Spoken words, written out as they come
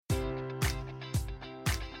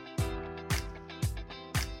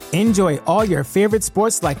Enjoy all your favorite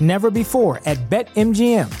sports like never before at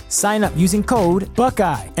BetMGM. Sign up using code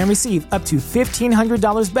Buckeye and receive up to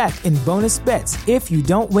 $1,500 back in bonus bets if you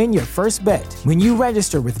don't win your first bet. When you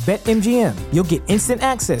register with BetMGM, you'll get instant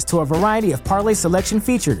access to a variety of parlay selection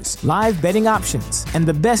features, live betting options, and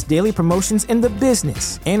the best daily promotions in the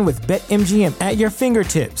business. And with BetMGM at your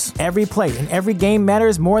fingertips, every play and every game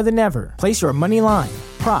matters more than ever. Place your money line,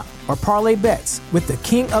 prop, or parlay bets with the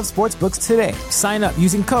king of sportsbooks today. Sign up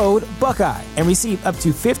using code Buckeye and receive up to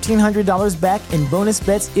 $1,500 back in bonus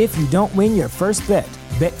bets if you don't win your first bet.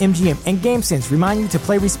 BetMGM and GameSense remind you to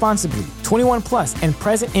play responsibly. 21 plus and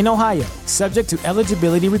present in Ohio, subject to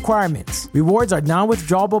eligibility requirements. Rewards are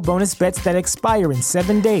non-withdrawable bonus bets that expire in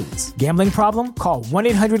 7 days. Gambling problem? Call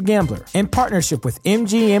 1-800-GAMBLER. In partnership with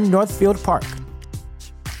MGM Northfield Park.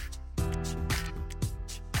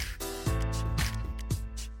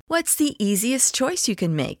 What's the easiest choice you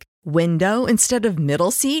can make? Window instead of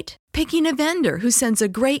middle seat? Picking a vendor who sends a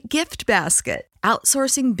great gift basket?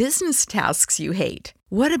 Outsourcing business tasks you hate?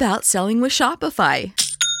 What about selling with Shopify?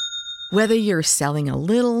 Whether you're selling a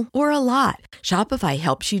little or a lot, Shopify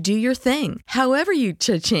helps you do your thing, however you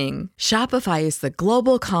cha-ching. Shopify is the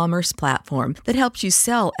global commerce platform that helps you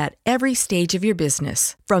sell at every stage of your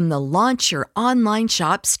business. From the launch your online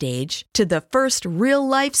shop stage to the first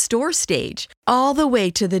real-life store stage, all the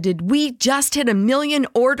way to the did we just hit 1 million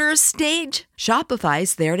orders stage.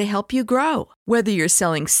 Shopify's there to help you grow. Whether you're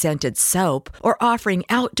selling scented soap or offering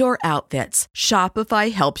outdoor outfits,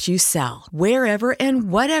 Shopify helps you sell. Wherever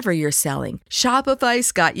and whatever you're selling,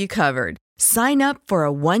 Shopify's got you covered. Sign up for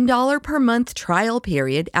a $1 per month trial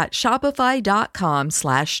period at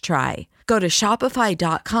shopify.com/try. Go to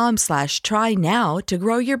shopify.com/try now to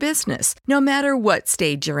grow your business, no matter what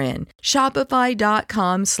stage you're in.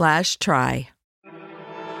 Shopify.com/try.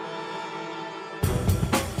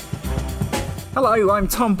 Hello, I'm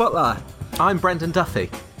Tom Butler. I'm Brendan Duffy.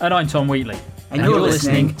 And I'm Tom Wheatley. And you're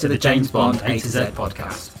listening to the James Bond A to Z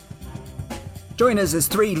podcast. Join us as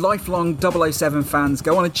 3 lifelong 007 fans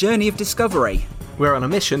go on a journey of discovery. We're on a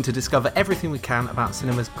mission to discover everything we can about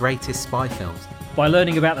cinema's greatest spy films. By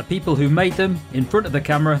learning about the people who made them, in front of the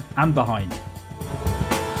camera and behind.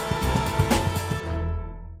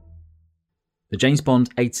 The James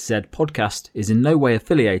Bond A to Z podcast is in no way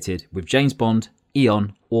affiliated with James Bond,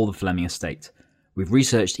 Eon, or the Fleming estate. We've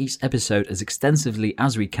researched each episode as extensively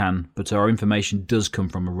as we can, but our information does come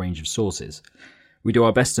from a range of sources. We do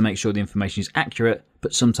our best to make sure the information is accurate,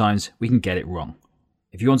 but sometimes we can get it wrong.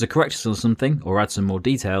 If you want to correct us on something or add some more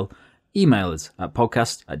detail, email us at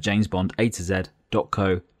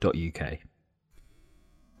podcast@jamesbondatz.co.uk.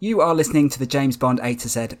 You are listening to the James Bond A to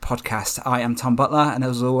Z podcast. I am Tom Butler, and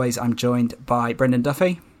as always, I'm joined by Brendan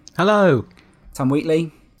Duffy. Hello. Tom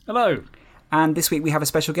Wheatley. Hello. And this week we have a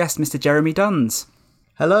special guest, Mr. Jeremy Duns.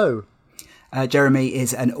 Hello. Jeremy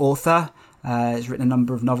is an author, has written a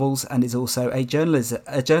number of novels, and is also a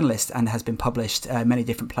journalist and has been published many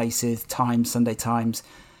different places: Times, Sunday Times,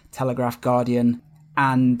 Telegraph, Guardian.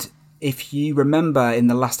 And if you remember in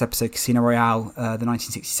the last episode, Casino Royale, the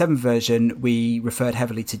 1967 version, we referred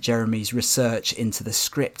heavily to Jeremy's research into the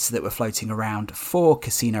scripts that were floating around for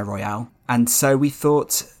Casino Royale. And so we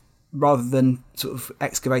thought, rather than sort of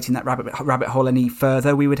excavating that rabbit hole any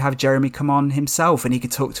further, we would have Jeremy come on himself and he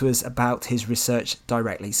could talk to us about his research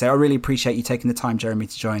directly. So I really appreciate you taking the time, Jeremy,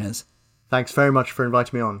 to join us. Thanks very much for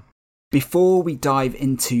inviting me on. Before we dive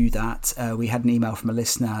into that, we had an email from a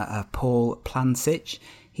listener, Paul Plansich.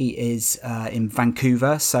 He is in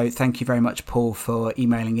Vancouver, so thank you very much, Paul, for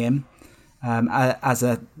emailing in. As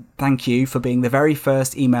a thank you for being the very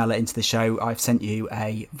first emailer into the show, I've sent you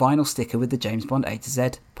a vinyl sticker with the James Bond A to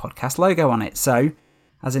Z podcast logo on it. So,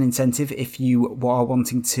 as an incentive, if you are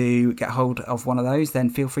wanting to get hold of one of those, then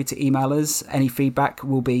feel free to email us. Any feedback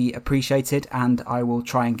will be appreciated, and I will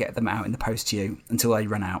try and get them out in the post to you until they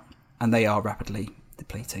run out, and they are rapidly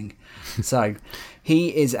depleting. So,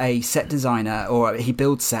 he is a set designer, or he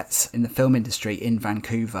builds sets in the film industry in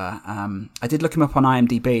Vancouver. I did look him up on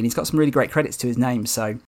IMDb, and he's got some really great credits to his name.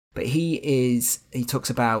 But he talks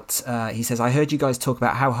about, he says, I heard you guys talk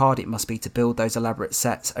about how hard it must be to build those elaborate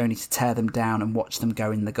sets only to tear them down and watch them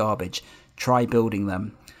go in the garbage. Try building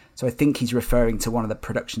them. So I think he's referring to one of the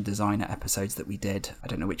production designer episodes that we did. I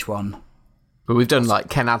don't know which one. But we've done like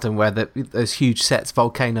Ken Adam, where those huge sets,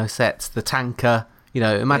 volcano sets, the tanker.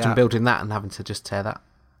 Imagine building that and having to just tear that.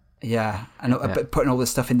 Yeah, and putting all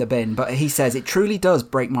this stuff in the bin. But he says, it truly does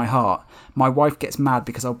break my heart. My wife gets mad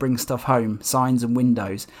because I'll bring stuff home, signs and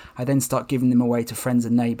windows. I then start giving them away to friends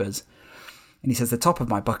and neighbours. And he says, the top of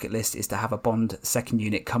my bucket list is to have a Bond second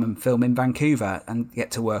unit come and film in Vancouver and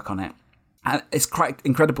get to work on it. And it's quite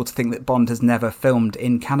incredible to think that Bond has never filmed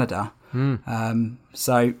in Canada.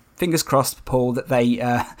 So fingers crossed, Paul, that they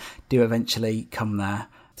do eventually come there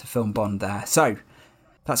to film Bond there. So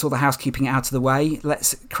that's all the housekeeping out of the way.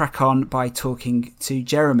 Let's crack on by talking to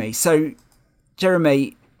Jeremy. So,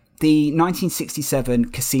 Jeremy, the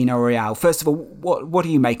 1967 Casino Royale. First of all, what do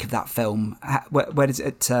you make of that film? Where does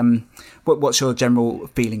it? What's your general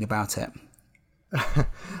feeling about it?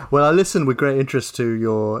 Well, I listened with great interest to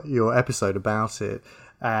your episode about it,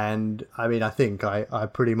 and I mean, I think I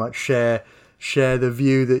pretty much share the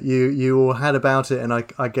view that you all had about it, and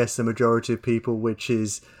I guess the majority of people, which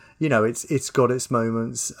is, you know, it's got its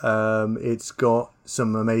moments. It's got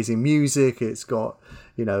some amazing music. It's got,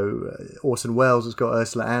 you know, Orson Welles. It's got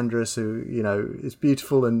Ursula Andress, who, you know, is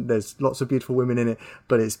beautiful, and there's lots of beautiful women in it.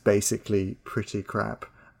 But it's basically pretty crap.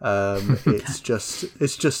 It's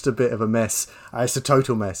just a bit of a mess. It's a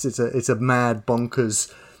total mess. It's a mad,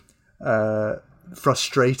 bonkers,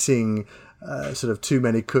 frustrating, sort of too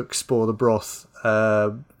many cooks spoil the broth,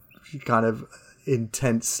 kind of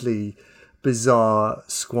intensely bizarre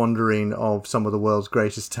squandering of some of the world's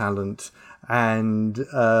greatest talent. And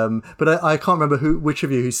but I can't remember which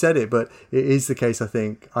of you who said it, but it is the case. I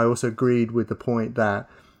think I also agreed with the point that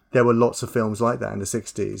there were lots of films like that in the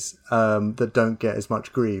 60s that don't get as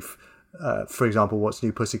much grief. For example, What's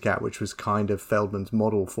New Pussycat, which was kind of Feldman's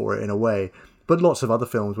model for it in a way. But lots of other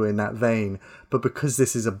films were in that vein. But because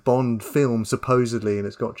this is a Bond film, supposedly, and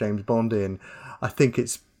it's got James Bond in, I think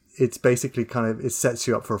it's basically kind of, it sets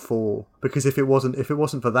you up for a fall. Because if it wasn't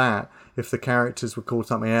for that, if the characters were called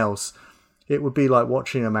something else, it would be like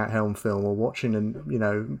watching a Matt Helm film, or watching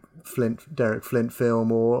Derek Flint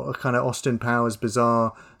film, or a kind of Austin Powers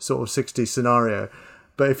bizarre sort of 60s scenario.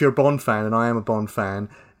 But if you're a Bond fan, and I am a Bond fan,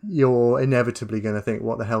 you're inevitably going to think,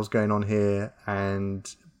 what the hell's going on here?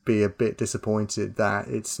 And be a bit disappointed that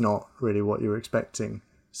it's not really what you were expecting.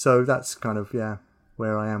 So that's kind of,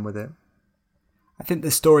 where I am with it. I think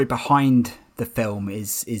the story behind the film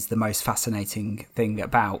is the most fascinating thing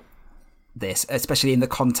about this, especially in the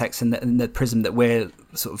context and the prism that we're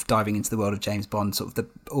sort of diving into the world of James Bond, sort of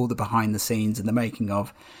all the behind the scenes and the making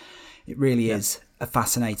of. It really is a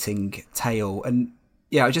fascinating tale. And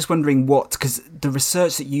I was just wondering because the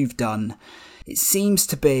research that you've done, it seems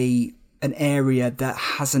to be an area that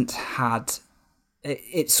hasn't had,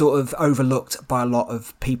 it's sort of overlooked by a lot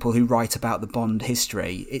of people who write about the Bond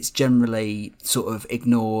history. It's generally sort of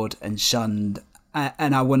ignored and shunned.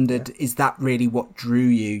 And I wondered, is that really what drew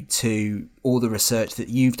you to all the research that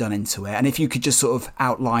you've done into it? And if you could just sort of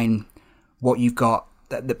outline what you've got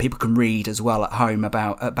that people can read as well at home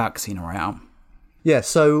about Casino Royale. Yeah,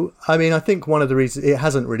 so, I mean, I think one of the reasons it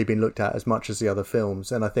hasn't really been looked at as much as the other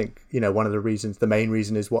films. And I think, one of the main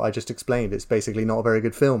reason is what I just explained. It's basically not a very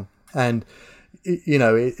good film. And,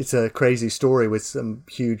 it's a crazy story with some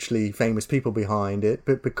hugely famous people behind it.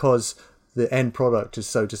 But because the end product is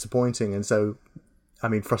so disappointing and so,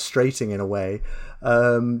 frustrating in a way,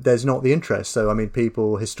 there's not the interest. So,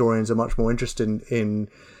 historians are much more interested in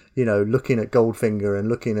looking at Goldfinger and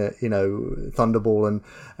looking at, Thunderball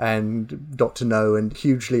and Dr. No and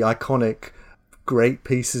hugely iconic, great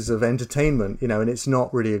pieces of entertainment, and it's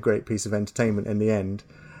not really a great piece of entertainment in the end.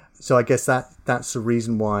 So I guess that's the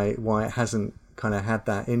reason why it hasn't kind of had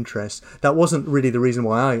that interest. That wasn't really the reason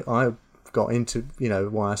why I got into,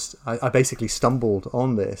 why I basically stumbled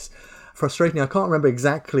on this. Frustrating, I can't remember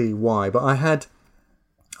exactly why, but I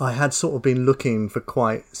had sort of been looking for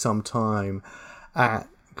quite some time at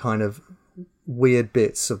kind of weird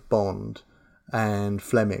bits of Bond and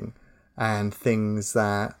Fleming and things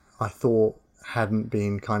that I thought hadn't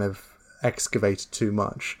been kind of excavated too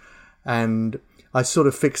much. And I sort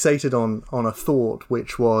of fixated on a thought,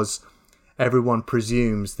 which was everyone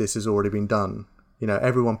presumes this has already been done.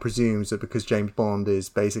 Everyone presumes that because James Bond is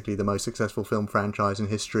basically the most successful film franchise in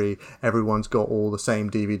history, everyone's got all the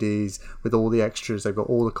same DVDs with all the extras. They've got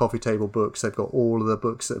all the coffee table books. They've got all of the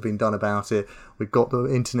books that have been done about it. We've got the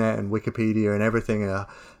internet and Wikipedia and everything. There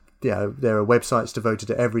are websites devoted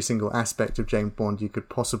to every single aspect of James Bond you could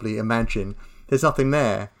possibly imagine. There's nothing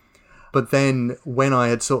there. But then when I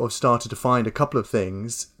had sort of started to find a couple of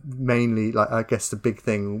things, mainly, like, I guess the big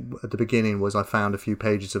thing at the beginning was I found a few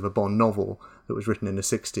pages of a Bond novel that was written in the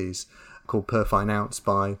 60s called Per Fine Ounce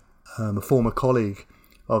by a former colleague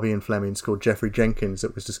of Ian Fleming's called Geoffrey Jenkins,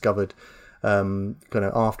 that was discovered kind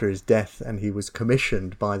of after his death, and he was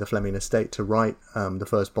commissioned by the Fleming estate to write the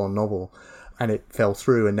first Bond novel. And it fell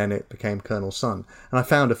through, and then it became Colonel Sun. And I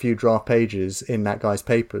found a few draft pages in that guy's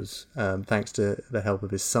papers, thanks to the help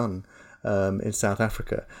of his son, in South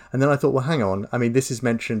Africa. And then I thought, well, hang on. This is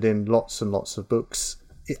mentioned in lots and lots of books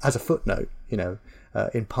as a footnote,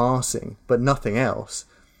 in passing, but nothing else.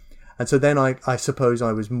 And so then I suppose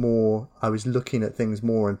I was looking at things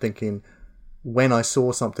more and thinking, when I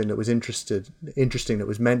saw something that was interesting that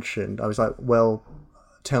was mentioned, I was like, well,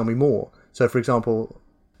 tell me more. So, for example,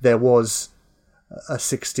 there was a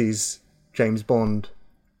 60s James Bond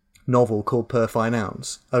novel called Per Fine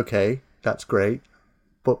Ounce. Okay, that's great,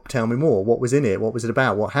 but tell me more. What was in it? What was it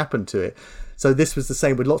about? What happened to it? So this was the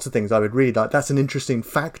same with lots of things I would read. Like, that's an interesting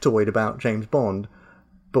factoid about James Bond,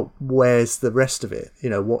 but where's the rest of it?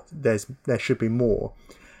 There should be more.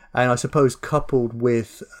 And I suppose coupled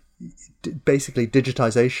with basically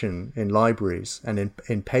digitization in libraries and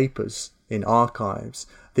in papers, in archives,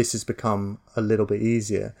 this has become a little bit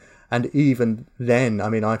easier. And even then, I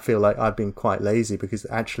mean, I feel like I've been quite lazy, because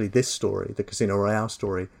actually this story, the Casino Royale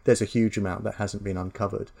story, there's a huge amount that hasn't been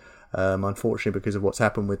uncovered. Unfortunately, because of what's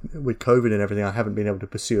happened with COVID and everything, I haven't been able to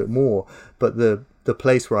pursue it more. But the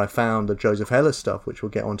place where I found the Joseph Heller stuff, which we'll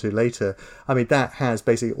get onto later, I mean, that has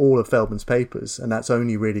basically all of Feldman's papers, and that's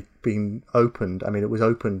only really been opened. I mean, it was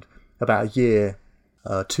opened about 2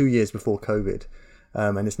 years before COVID.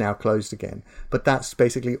 And it's now closed again. But that's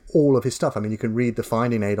basically all of his stuff. I mean, you can read the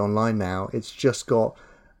finding aid online now. It's just got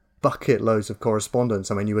bucket loads of correspondence.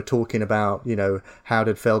 I mean, you were talking about, how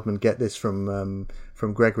did Feldman get this from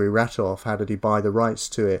Gregory Ratoff? How did he buy the rights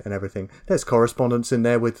to it and everything? There's correspondence in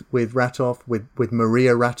there with Ratoff, with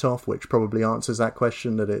Maria Ratoff, which probably answers that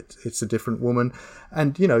question, that it's a different woman.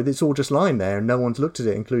 And, it's all just lying there and no one's looked at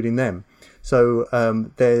it, including them. So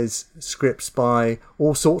there's scripts by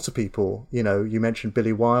all sorts of people. You mentioned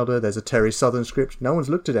Billy Wilder. There's a Terry Southern script. No one's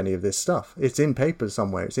looked at any of this stuff. It's in papers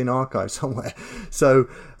somewhere. It's in archives somewhere. So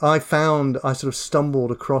I sort of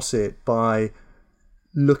stumbled across it by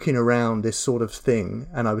looking around this sort of thing,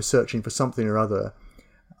 and I was searching for something or other,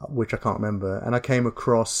 which I can't remember. And I came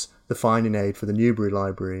across the finding aid for the Newberry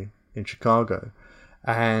Library in Chicago.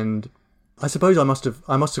 And I suppose I must have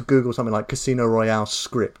Googled something like Casino Royale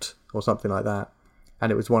script or something like that,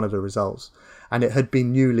 and it was one of the results. And it had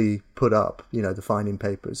been newly put up, the finding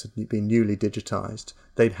papers had been newly digitized.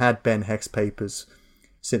 They'd had Ben Hecht's papers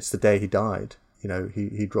since the day he died.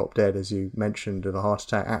 He dropped dead, as you mentioned, of a heart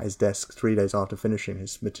attack at his desk 3 days after finishing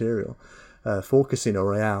his material for Casino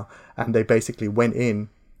Royale. And they basically went in,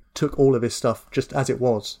 took all of his stuff just as it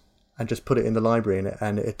was, and just put it in the library,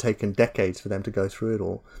 and it had taken decades for them to go through it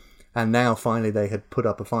all. And now finally they had put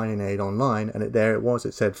up a finding aid online, and there it was.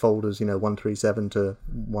 It said folders, 137 to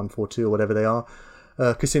 142 or whatever they are,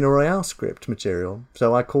 Casino Royale script material.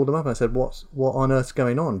 So I called them up and I said, what on earth's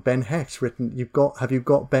going on? Ben Hecht's written. Have you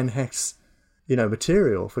got Ben Hecht's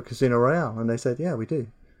material for Casino Royale? And they said, yeah, we do.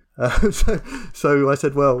 So I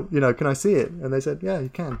said, well, can I see it? And they said, yeah, you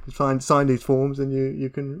can. Sign these forms and you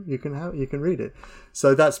can read it.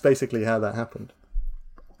 So that's basically how that happened.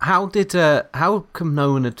 How come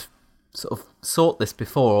no one had sort of sought this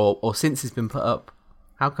before, or since it's been put up?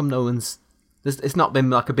 How come no one's... It's not been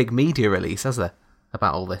like a big media release, has there,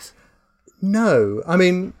 about all this? No. I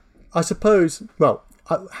mean, I suppose... Well,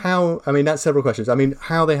 that's several questions. I mean,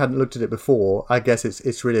 how they hadn't looked at it before, I guess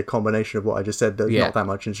it's really a combination of what I just said, that not that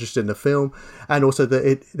much interested in the film, and also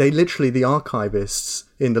that they literally, the archivists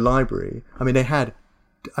in the library,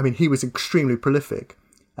 he was extremely prolific,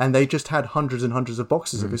 and they just had hundreds and hundreds of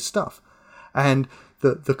boxes of his stuff. And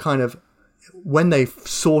the kind of, when they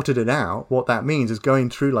sorted it out, what that means is going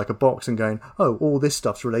through like a box and going, oh, all this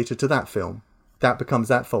stuff's related to that film. That becomes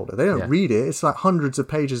that folder. They don't read it. It's like hundreds of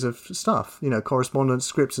pages of stuff, correspondence,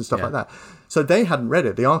 scripts and stuff like that. So they hadn't read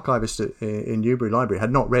it. The archivist in Newberry Library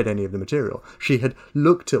had not read any of the material. She had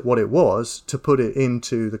looked at what it was to put it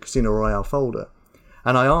into the Casino Royale folder.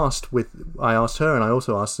 And I asked her, and I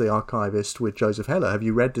also asked the archivist with Joseph Heller, have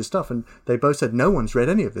you read this stuff? And they both said, no one's read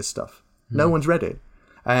any of this stuff. No one's read it.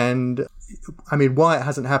 And I mean, why it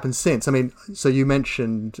hasn't happened since? I mean, so you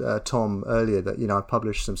mentioned, Tom, earlier that, I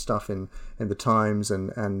published some stuff in the Times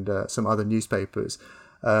and some other newspapers.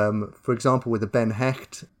 For example, with the Ben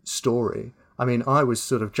Hecht story, I mean, I was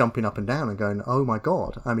sort of jumping up and down and going, oh my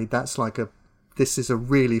God. I mean, this is a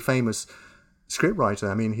really famous scriptwriter.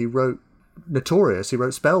 I mean, he wrote Notorious, he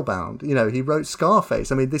wrote Spellbound, he wrote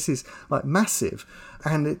Scarface. I mean, this is like massive.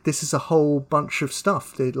 And this is a whole bunch of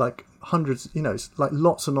stuff. They like hundreds, like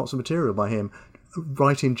lots and lots of material by him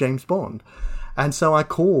writing James Bond. And so I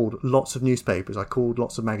called lots of newspapers, I called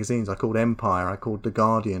lots of magazines, I called Empire, I called The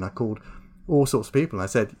Guardian, I called all sorts of people. And I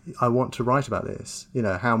said, I want to write about this.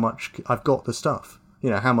 How much, I've got the stuff.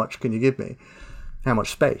 How much can you give me? How much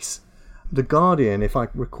space? The Guardian, if I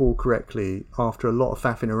recall correctly, after a lot of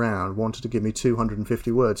faffing around, wanted to give me 250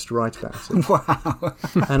 words to write about it. Wow.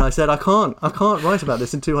 And I said, I can't write about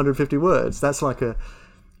this in 250 words. That's like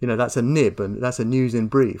that's a nib and that's a news in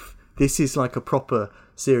brief. This is like a proper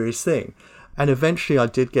serious thing. And eventually I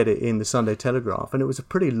did get it in the Sunday Telegraph, and it was a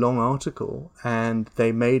pretty long article, and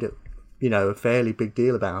they made it, a fairly big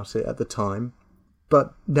deal about it at the time.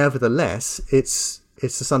 But nevertheless, it's the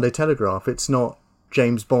Sunday Telegraph. It's not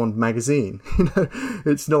James Bond magazine.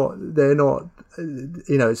 It's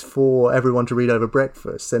for everyone to read over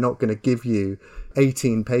breakfast. They're not going to give you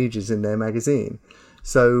 18 pages in their magazine.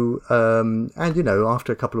 So,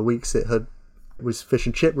 after a couple of weeks, it was fish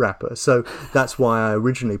and chip wrapper. So that's why I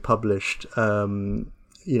originally published,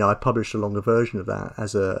 I published a longer version of that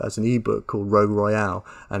as an ebook called Rogue Royale.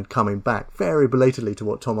 And coming back very belatedly to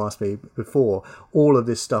what Tom asked me before, all of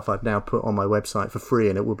this stuff I've now put on my website for free,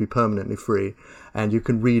 and it will be permanently free. And you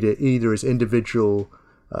can read it either as individual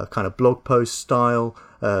kind of blog post style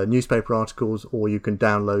newspaper articles, or you can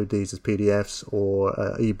download these as PDFs or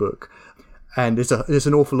ebook. And there's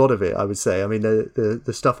an awful lot of it, I would say. I mean,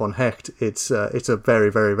 the stuff on Hecht, it's a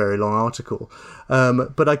very, very, very long article.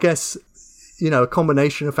 But I guess, a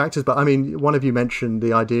combination of factors. But I mean, one of you mentioned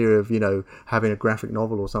the idea of, having a graphic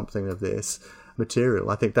novel or something of this material.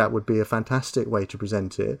 I think that would be a fantastic way to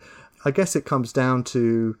present it. I guess it comes down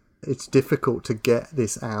to it's difficult to get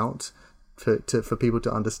this out for people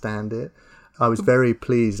to understand it. I was very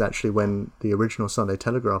pleased, actually, when the original Sunday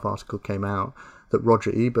Telegraph article came out, that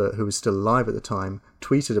Roger Ebert, who was still alive at the time,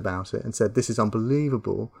 tweeted about it and said, "This is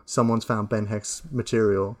unbelievable. Someone's found Ben Hecht's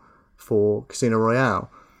material for Casino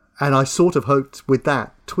Royale." And I sort of hoped with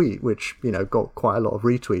that tweet, which, got quite a lot of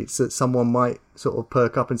retweets, that someone might sort of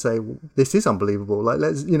perk up and say, "This is unbelievable.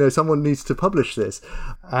 Like, someone needs to publish this."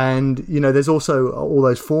 And, there's also all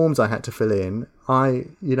those forms I had to fill in.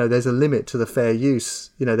 There's a limit to the fair use.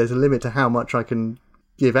 There's a limit to how much I can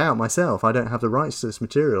give out myself. I don't have the rights to this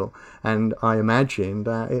material, and I imagine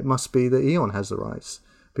that it must be that Eon has the rights,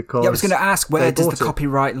 because I was going to ask, where does the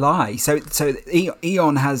copyright lie? So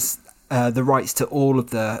Eon has the rights to all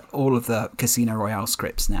of the Casino Royale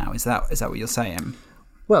scripts now. Is that what you're saying?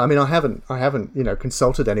 Well, I mean, I haven't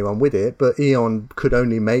consulted anyone with it, but Eon could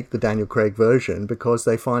only make the Daniel Craig version because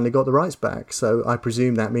they finally got the rights back. So I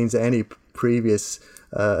presume that means that any previous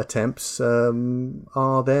attempts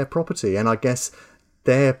are their property, and I guess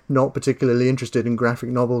they're not particularly interested in graphic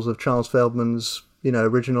novels of Charles Feldman's,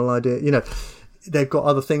 original idea. They've got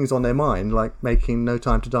other things on their mind, like making No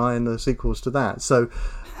Time to Die and the sequels to that. So,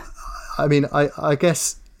 I mean, I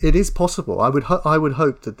guess it is possible. I would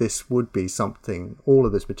hope that this would be something, all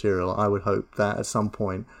of this material, I would hope that at some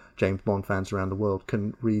point James Bond fans around the world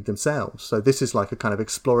can read themselves. So this is like a kind of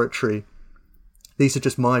exploratory, these are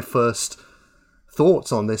just my first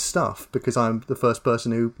thoughts on this stuff, because I'm the first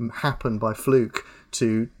person who happened by fluke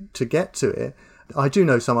to get to it. I do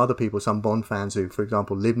know some other people, some Bond fans who, for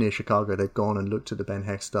example, live near Chicago. They've gone and looked at the Ben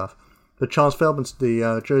Hecht stuff. The Charles Feldman's,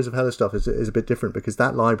 the Joseph Heller stuff is a bit different, because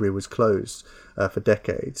that library was closed for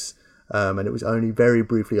decades, and it was only very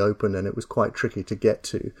briefly open, and it was quite tricky to get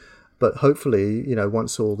to. But hopefully,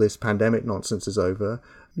 once all this pandemic nonsense is over,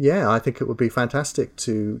 I think it would be fantastic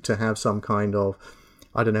to have some kind of,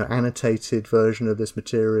 annotated version of this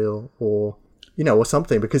material, or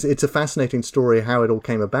something, because it's a fascinating story how it all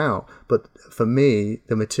came about. But for me,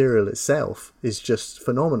 the material itself is just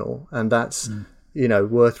phenomenal, and that's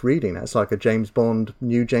worth reading. That's like a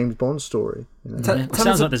new James Bond story. It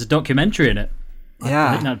sounds like there's a documentary in it. Yeah,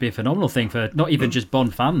 I think that'd be a phenomenal thing for not even just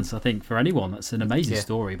Bond fans. I think for anyone, that's an amazing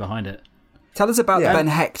story behind it. Tell us about the Ben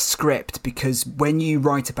Hecht script, because when you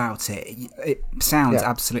write about it, it sounds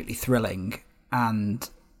absolutely thrilling, and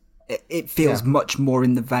it feels much more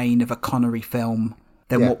in the vein of a Connery film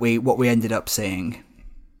than what we ended up seeing.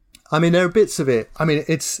 I mean, there are bits of it. I mean,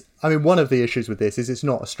 one of the issues with this is it's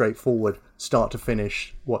not a straightforward start to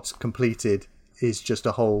finish. What's completed is just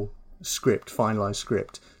a whole script, finalized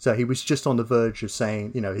script. So he was just on the verge of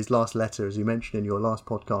saying, his last letter, as you mentioned in your last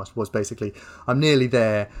podcast, was basically, "I'm nearly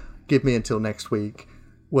there. Give me until next week.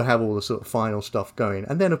 We'll have all the sort of final stuff going."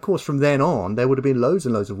 And then, of course, from then on, there would have been loads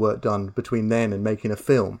and loads of work done between then and making a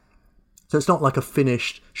film. So it's not like a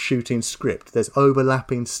finished shooting script. There's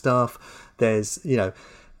overlapping stuff. There's,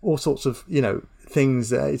 all sorts of,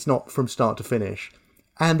 things. It's not from start to finish.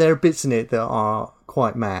 And there are bits in it that are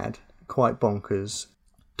quite mad, quite bonkers,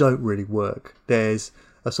 don't really work. There's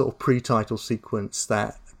a sort of pre-title sequence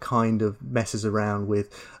that kind of messes around with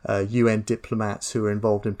UN diplomats who are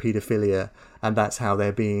involved in paedophilia, and that's how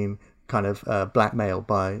they're being kind of blackmailed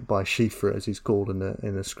by Schiffer, as he's called in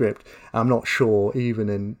the script. I'm not sure even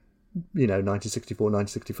in 1964,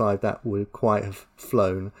 1965 that would quite have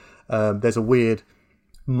flown. There's a weird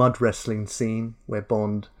mud wrestling scene where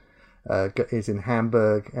Bond is in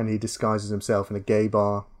Hamburg and he disguises himself in a gay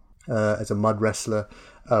bar, as a mud wrestler,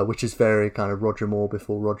 which is very kind of Roger Moore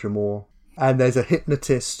before Roger Moore. And there's a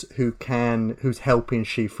hypnotist who's helping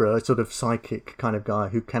Shifra, a sort of psychic kind of guy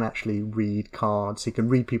who can actually read cards. He can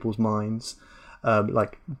read people's minds,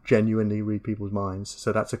 like genuinely read people's minds.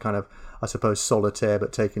 So that's a kind of, I suppose, solitaire,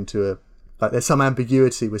 but taken to like there's some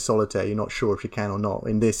ambiguity with solitaire. You're not sure if you can or not.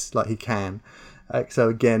 In this, like he can. So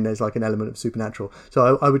again, there's like an element of supernatural.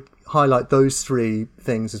 So I would highlight those three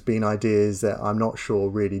things as being ideas that I'm not sure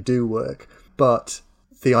really do work. But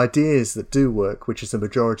the ideas that do work, which is the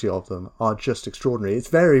majority of them, are just extraordinary. It's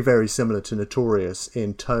very, very similar to Notorious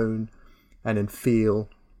in tone and in feel.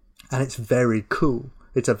 And it's very cool.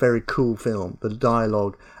 It's a very cool film. The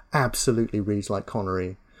dialogue absolutely reads like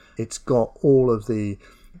Connery. It's got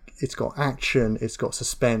it's got action, it's got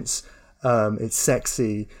suspense, it's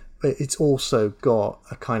sexy. It's also got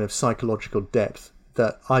a kind of psychological depth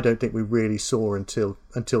that I don't think we really saw until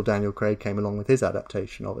Daniel Craig came along with his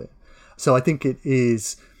adaptation of it. So I think it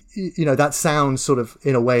is, that sounds sort of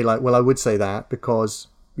in a way like, well, I would say that because,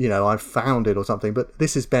 I found it or something, but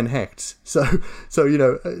this is Ben Hecht. So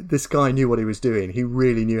this guy knew what he was doing. He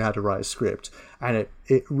really knew how to write a script. And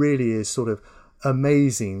it really is sort of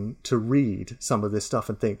amazing to read some of this stuff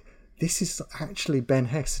and think, this is actually Ben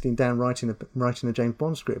Hecht sitting down writing the James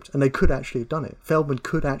Bond script, and they could actually have done it. Feldman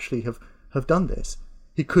could actually have done this.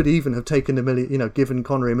 He could even have taken given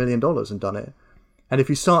Connery $1 million and done it. And if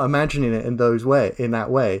you start imagining it in that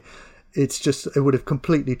way, it would have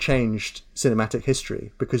completely changed cinematic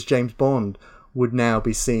history, because James Bond would now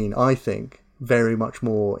be seen, I think, very much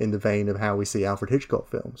more in the vein of how we see Alfred Hitchcock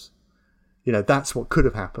films. That's what could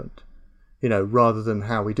have happened, rather than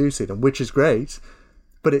how we do see them, which is great.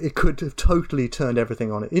 But it could have totally turned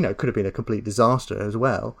everything on it. It could have been a complete disaster as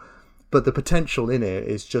well. But the potential in it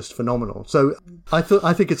is just phenomenal. So I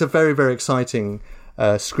think it's a very, very exciting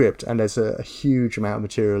script, and there's a huge amount of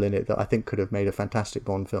material in it that I think could have made a fantastic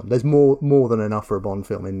Bond film. There's more than enough for a Bond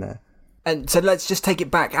film in there. And so let's just take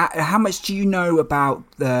it back. How much do you know about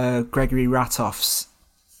Gregory Ratoff's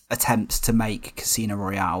attempts to make Casino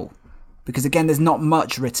Royale? Because again, there's not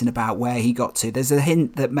much written about where he got to. There's a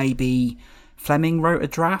hint that maybe Fleming wrote a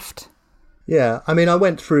draft? Yeah, I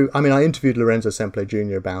interviewed Lorenzo Semple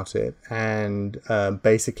Jr. about it, and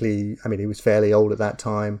basically, he was fairly old at that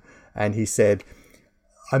time, and he said,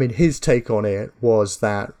 his take on it was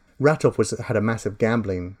that Ratoff had a massive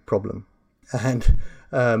gambling problem, and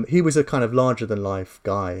he was a kind of larger-than-life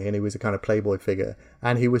guy, and he was a kind of playboy figure,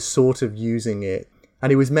 and he was sort of using it,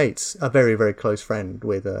 and he was mates, a very, very close friend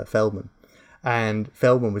with Feldman, and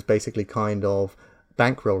Feldman was basically kind of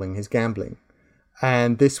bankrolling his gambling.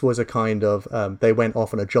 And this was a kind of, they went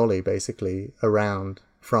off on a jolly, basically, around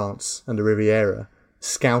France and the Riviera,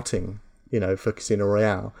 scouting, for Casino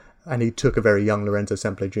Royale. And he took a very young Lorenzo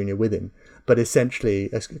Semple Jr. with him. But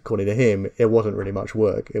essentially, according to him, it wasn't really much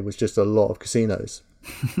work. It was just a lot of casinos.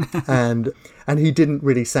 and he didn't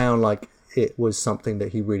really sound like it was something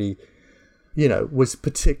that he really, was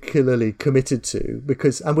particularly committed to.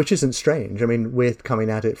 Which isn't strange. We're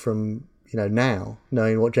coming at it from now,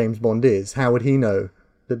 knowing what James Bond is. How would he know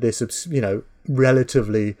that this,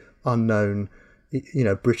 relatively unknown,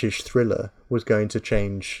 British thriller was going to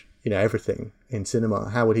change, everything in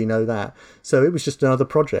cinema? How would he know that? So it was just another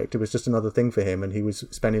project. It was just another thing for him, and he was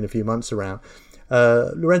spending a few months around.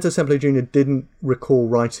 Lorenzo Semple Jr. didn't recall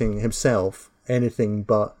writing himself anything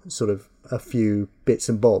but sort of a few bits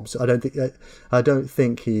and bobs. I don't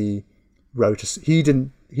think he wrote. He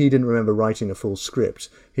didn't remember writing a full script.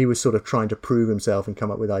 He was sort of trying to prove himself and come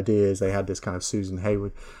up with ideas. They had this kind of Susan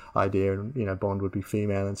Hayward idea, and Bond would be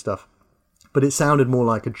female and stuff. But it sounded more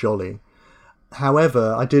like a jolly.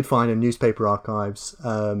 However, I did find in newspaper archives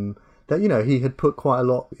that he had put quite a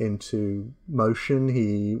lot into motion.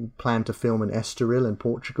 He planned to film in Estoril in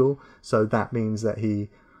Portugal, so that means that he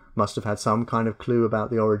must have had some kind of clue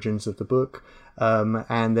about the origins of the book.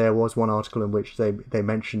 And there was one article in which they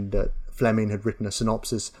mentioned that Fleming had written a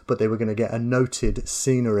synopsis, but they were going to get a noted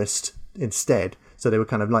scenarist instead. So they were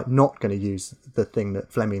kind of like not going to use the thing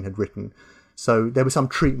that Fleming had written. So there was some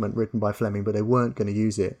treatment written by Fleming, but they weren't going to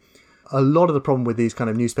use it. A lot of the problem with these kind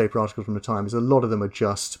of newspaper articles from the time is a lot of them are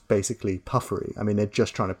just basically puffery. They're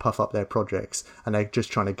just trying to puff up their projects, and they're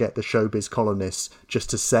just trying to get the showbiz columnists just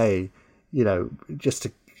to say, just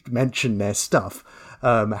to mention their stuff.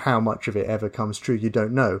 How much of it ever comes true, you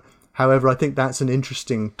don't know. However, I think that's an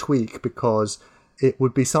interesting tweak, because it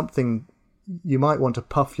would be something you might want to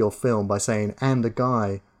puff your film by saying, and the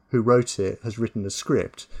guy who wrote it has written the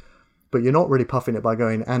script. But you're not really puffing it by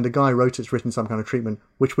going, and the guy wrote it's written some kind of treatment,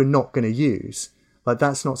 which we're not going to use. Like,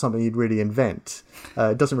 that's not something you'd really invent.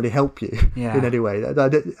 It doesn't really help you in any way.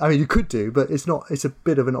 I mean, you could do, but it's not. It's a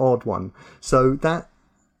bit of an odd one. So that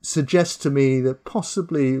suggests to me that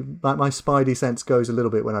possibly, like, my spidey sense goes a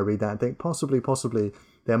little bit when I read that and think possibly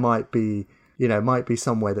there might be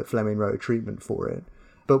somewhere that Fleming wrote a treatment for it,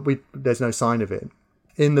 but there's no sign of it.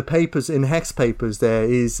 In the papers, in Hecht's papers, there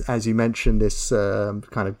is, as you mentioned, this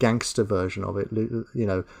kind of gangster version of it,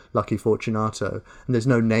 Lucky Fortunato, and there's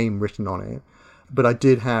no name written on it. But I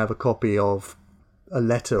did have a copy of a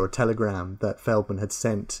letter or telegram that Feldman had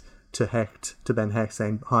sent to Ben Hecht,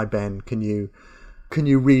 saying, "Hi Ben, can you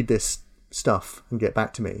read this stuff and get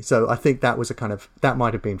back to me?" So I think that was that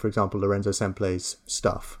might have been, for example, Lorenzo Semple's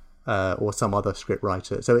stuff or some other script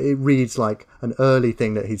writer. So it reads like an early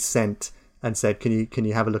thing that he'd sent and said, "Can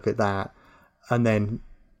you have a look at that and then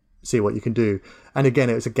see what you can do?" And again,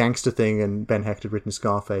 it was a gangster thing, and Ben Hecht had written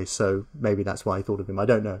Scarface, so maybe that's why he thought of him. I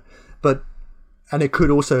don't know, and it could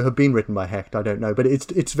also have been written by Hecht. I don't know, but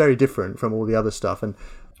it's very different from all the other stuff. And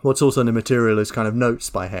what's also in the material is kind of notes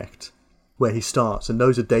by Hecht, where he starts, and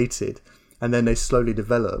those are dated, and then they slowly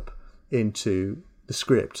develop into the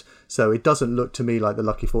script. So it doesn't look to me like the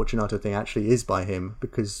Lucky Fortunato thing actually is by him,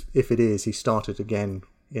 because if it is, he started again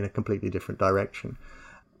in a completely different direction.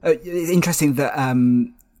 It's interesting that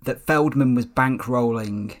that Feldman was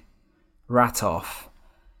bankrolling Ratoff,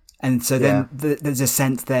 and so then there's a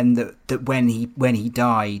sense then that when he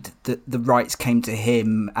died, that the rights came to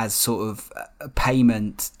him as sort of a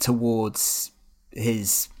payment towards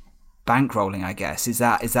his bankrolling, I guess. Is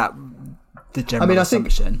that the general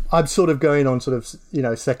assumption? I think I'm sort of going on sort of,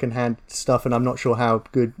 secondhand stuff, and I'm not sure how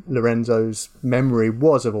good Lorenzo's memory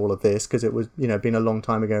was of all of this, because it was, been a long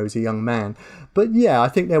time ago. He was a young man. But yeah, I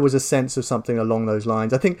think there was a sense of something along those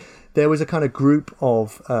lines. I think there was a kind of group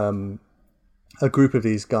of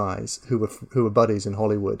these guys who were buddies in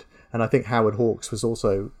Hollywood, and I think Howard Hawks was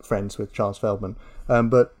also friends with Charles Feldman.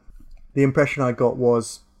 But the impression I got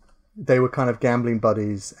was they were kind of gambling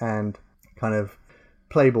buddies and kind of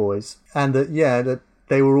playboys, and that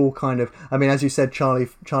they were all kind of, I mean, as you said, Charlie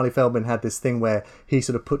Feldman had this thing where he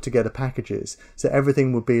sort of put together packages, so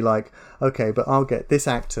everything would be like, okay, but I'll get this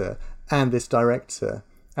actor and this director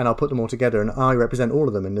and I'll put them all together and I represent all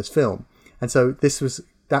of them in this film. And so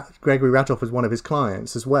that Gregory Ratoff was one of his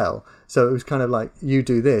clients as well, so it was kind of like, you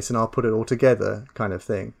do this and I'll put it all together kind of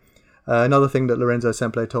thing. Another thing that Lorenzo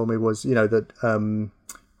Semple told me was, that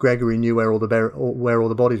Gregory knew where all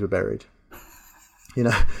the bodies were buried.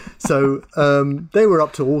 So they were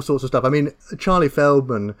up to all sorts of stuff. I mean, Charlie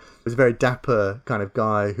Feldman was a very dapper kind of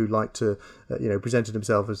guy who liked to, presented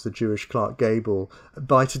himself as the Jewish Clark Gable.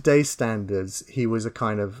 By today's standards, he was a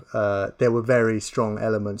kind of, there were very strong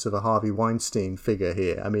elements of a Harvey Weinstein figure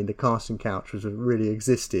here. I mean, the casting couch really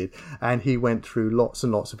existed, and he went through lots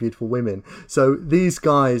and lots of beautiful women. So these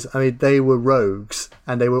guys, I mean, they were rogues,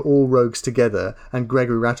 and they were all rogues together, and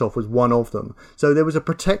Gregory Ratoff was one of them. So there was a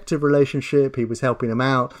protective relationship. He was helping him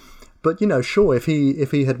out. But, sure, if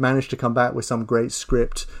he had managed to come back with some great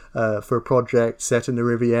script for a project set in the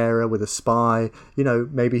Riviera with a spy,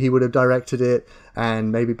 maybe he would have directed it,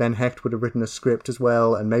 and maybe Ben Hecht would have written a script as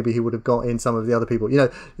well, and maybe he would have got in some of the other people.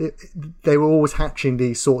 They were always hatching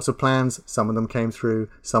these sorts of plans. Some of them came through,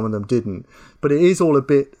 some of them didn't. But it is all a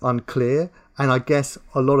bit unclear, and I guess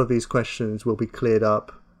a lot of these questions will be cleared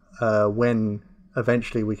up when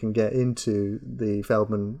eventually we can get into the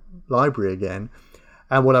Feldman library again.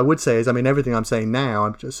 And what I would say is, I mean, everything I'm saying now,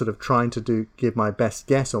 I'm just sort of trying to give my best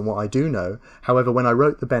guess on what I do know. However, when I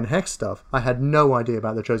wrote the Ben Hecht stuff, I had no idea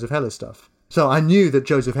about the Joseph Heller stuff. So I knew that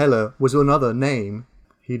Joseph Heller was another name.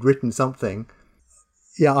 He'd written something.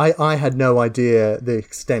 Yeah, I had no idea the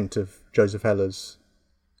extent of Joseph Heller's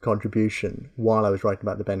contribution while I was writing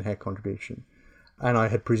about the Ben Hecht contribution. And I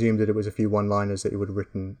had presumed that it was a few one-liners that he would have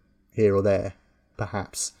written here or there,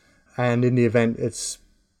 perhaps. And in the event, it's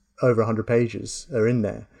over 100 pages are in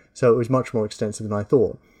there. So it was much more extensive than I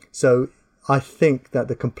thought. So I think that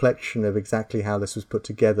the complexion of exactly how this was put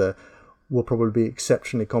together will probably be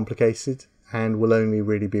exceptionally complicated and will only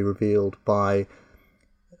really be revealed by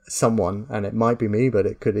someone, and it might be me, but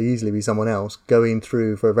it could easily be someone else, going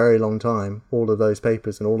through for a very long time all of those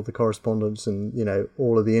papers and all of the correspondence and,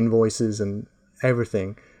 all of the invoices and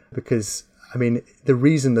everything. Because, I mean, the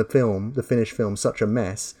reason the finished film, is such a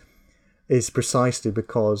mess is precisely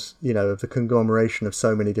because, of the conglomeration of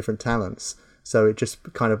so many different talents. So it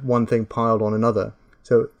just kind of one thing piled on another.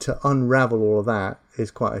 So to unravel all of that is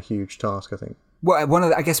quite a huge task, I think. Well,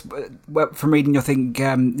 from reading your thing,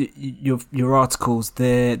 your articles,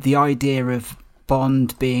 the idea of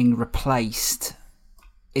Bond being replaced,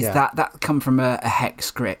 is that come from a Hecht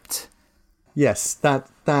script? Yes, that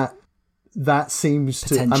that seems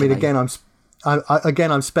to. I mean, again,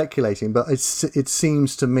 I'm speculating, but it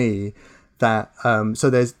seems to me that so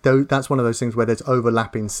that's one of those things where there's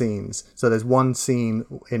overlapping scenes. So there's one scene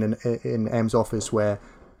in M's office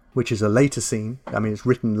which is a later scene. I mean, it's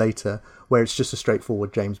written later, where it's just a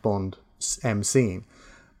straightforward James Bond M scene.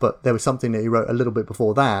 But there was something that he wrote a little bit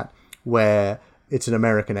before that, where it's an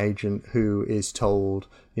American agent who is told,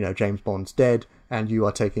 James Bond's dead, and you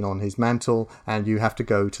are taking on his mantle, and you have to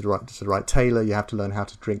go to the right tailor. You have to learn how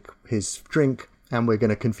to drink his drink, and we're going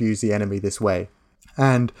to confuse the enemy this way.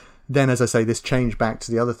 And then, as I say, this changed back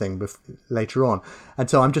to the other thing later on. And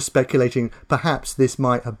so I'm just speculating, perhaps this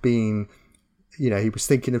might have been, he was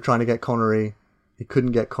thinking of trying to get Connery. He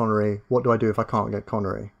couldn't get Connery. What do I do if I can't get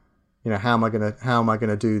Connery? How am I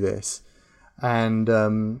gonna do this? And I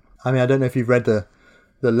mean, I don't know if you've read the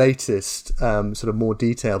latest sort of more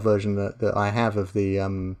detailed version that I have of the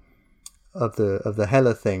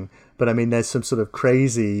Heller thing. But I mean, there's some sort of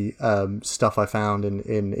crazy stuff I found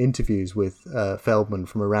in interviews with Feldman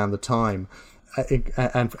from around the time,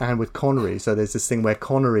 and with Connery. So there's this thing where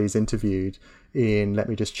Connery's interviewed in, let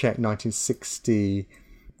me just check,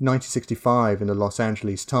 1965 in the Los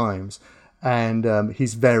Angeles Times, and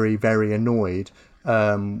he's very, very annoyed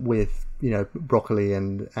with Broccoli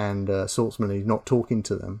and Saltzman. He's not talking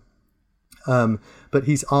to them, but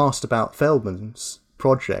he's asked about Feldman's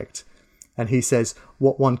project, and he says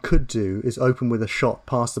what one could do is open with a shot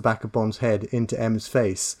past the back of Bond's head into M's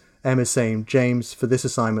face. M is saying, James, for this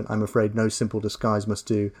assignment, I'm afraid no simple disguise must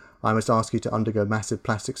do. I must ask you to undergo massive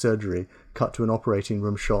plastic surgery. Cut to an operating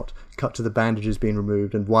room shot. Cut to the bandages being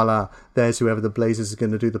removed, and voila, there's whoever the blazes is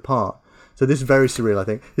going to do the part. So this is very surreal, I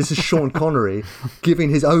think. This is Sean Connery giving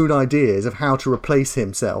his own ideas of how to replace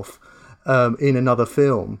himself in another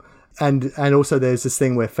film. And also there's this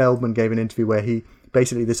thing where Feldman gave an interview where he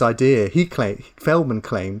basically, this idea, Feldman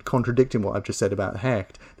claimed, contradicting what I've just said about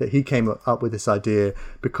Hecht, that he came up with this idea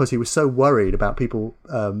because he was so worried about people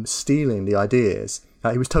stealing the ideas.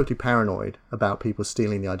 He was totally paranoid about people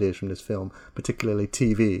stealing the ideas from this film, particularly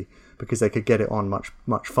TV, because they could get it on much,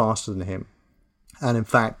 much faster than him. And in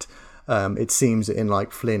fact, it seems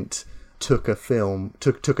that Flint took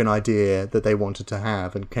an idea that they wanted to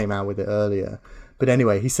have and came out with it earlier. But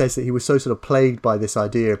anyway, he says that he was so sort of plagued by this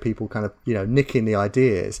idea of people kind of, nicking the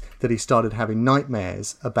ideas, that he started having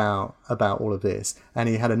nightmares about all of this. And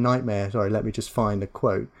he had a nightmare, sorry, let me just find the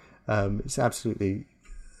quote. It's absolutely,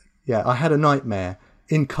 I had a nightmare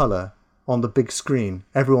in colour on the big screen.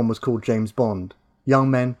 Everyone was called James Bond.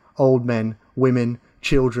 Young men, old men, women,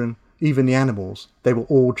 children, even the animals. They were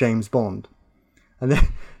all James Bond. And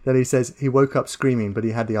then he says he woke up screaming, but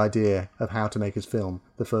he had the idea of how to make his film,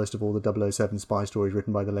 the first of all the 007 spy stories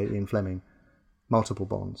written by the late Ian Fleming. Multiple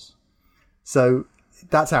Bonds. So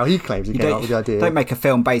that's how he claims he came up with the idea. Don't make a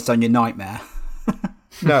film based on your nightmare.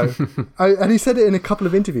 No. And he said it in a couple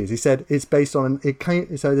of interviews. He said it's based on...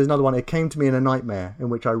 So there's another one. It came to me in a nightmare in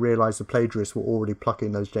which I realised the plagiarists were already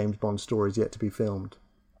plucking those James Bond stories yet to be filmed.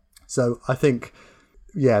 So I think,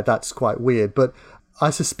 that's quite weird. But I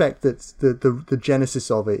suspect that the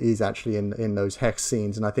genesis of it is actually in those Hex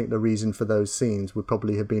scenes, and I think the reason for those scenes would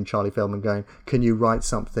probably have been Charlie Feldman going, can you write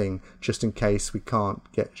something just in case we can't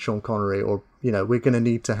get Sean Connery, or we're going to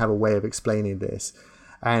need to have a way of explaining this.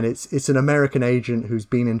 And it's an American agent who's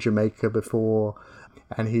been in Jamaica before,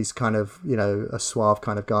 and he's kind of a suave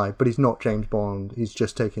kind of guy, but he's not James Bond. He's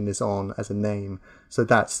just taking this on as a name. So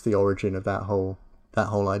that's the origin of that whole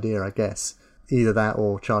idea, I guess. Either that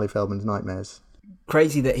or Charlie Feldman's nightmares.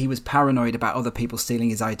 Crazy that he was paranoid about other people stealing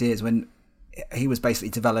his ideas when he was basically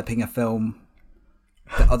developing a film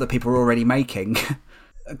that other people were already making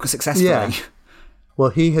successfully. Yeah.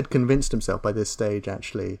 Well, he had convinced himself by this stage,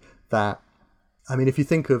 actually, that, I mean, if you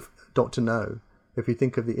think of Dr. No, if you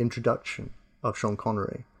think of the introduction of Sean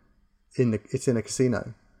Connery, it's in a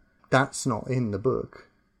casino. That's not in the book.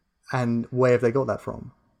 And where have they got that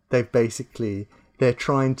from? They're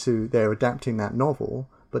adapting that novel,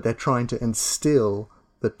 but they're trying to instill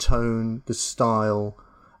the tone, the style,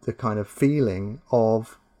 the kind of feeling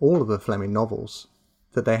of all of the Fleming novels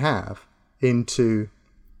that they have into,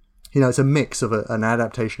 it's a mix of an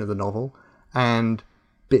adaptation of the novel and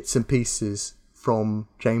bits and pieces from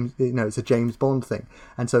James, it's a James Bond thing.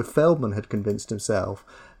 And so Feldman had convinced himself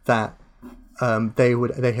that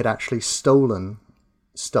they had actually stolen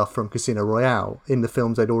stuff from Casino Royale in the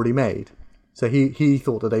films they'd already made. So he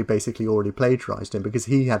thought that they basically already plagiarized him because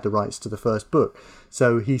he had the rights to the first book.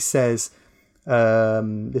 So he says,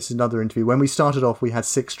 this is another interview, when we started off we had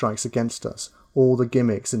 6 strikes against us. All the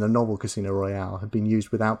gimmicks in the novel Casino Royale had been used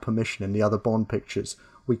without permission in the other Bond pictures.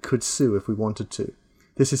 We could sue if we wanted to.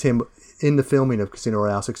 This is him in the filming of Casino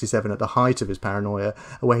Royale 67 at the height of his paranoia,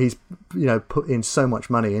 where he's, put in so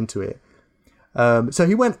much money into it. So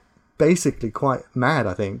he went basically quite mad,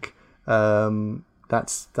 I think.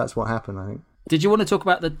 That's what happened, I think. Did you want to talk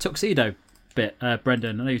about the tuxedo bit,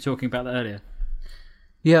 Brendan? I know you were talking about that earlier.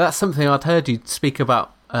 Yeah, that's something I'd heard you speak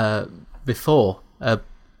about before,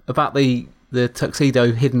 about the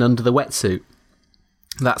tuxedo hidden under the wetsuit.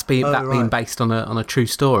 Being based on a true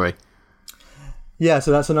story. Yeah,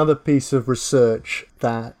 so that's another piece of research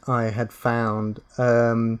that I had found.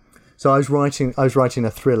 So I was writing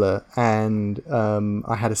a thriller, and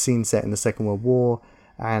I had a scene set in the Second World War,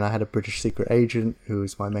 and I had a British secret agent who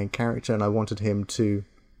was my main character, and I wanted him to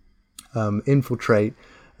infiltrate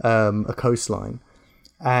a coastline.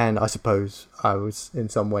 And I suppose I was in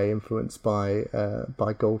some way influenced by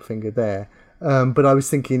Goldfinger there. But I was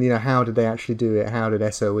thinking, how did they actually do it? How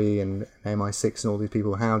did SOE and MI6 and all these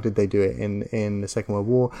people, how did they do it in the Second World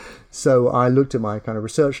War? So I looked at my kind of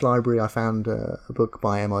research library. I found a book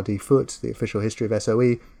by MRD Foote, The Official History of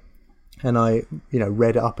SOE. And I,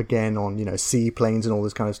 read it up again on, seaplanes and all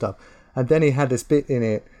this kind of stuff. And then he had this bit in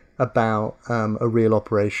it about a real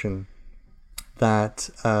operation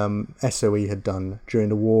that SOE had done during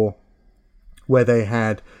the war, where they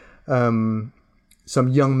had some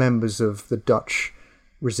young members of the Dutch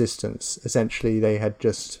resistance. Essentially, they had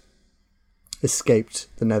just escaped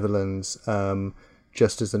the Netherlands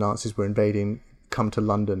just as the Nazis were invading, come to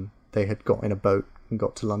London. They had got in a boat and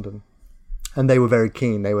got to London. And they were very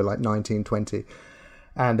keen. They were like 19, 20.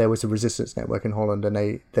 And there was a resistance network in Holland, and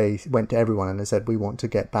they went to everyone and they said, we want to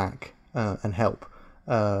get back and help.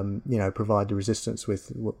 Provide the resistance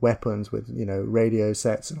with weapons, with, radio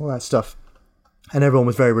sets and all that stuff. And everyone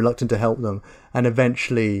was very reluctant to help them. And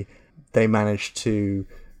eventually they managed to,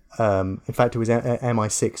 in fact, it was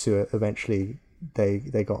MI6 who eventually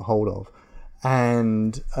they got hold of.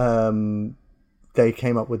 And they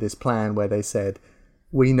came up with this plan where they said,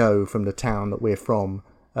 we know from the town that we're from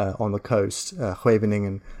on the coast,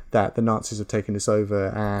 Scheveningen, that the Nazis have taken this over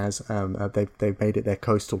as they've made it their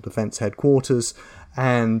coastal defence headquarters.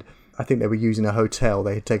 And I think they were using a hotel.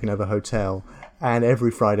 They had taken over a hotel. And every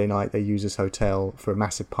Friday night they use this hotel for a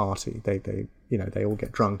massive party. They all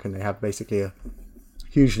get drunk and they have basically a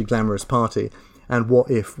hugely glamorous party. And what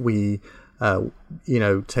if we,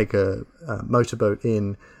 take a motorboat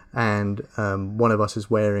in, and one of us is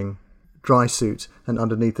wearing dry suit, and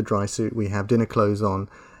underneath the dry suit we have dinner clothes on,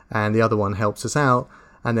 and the other one helps us out,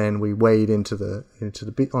 and then we wade onto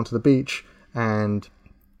the beach and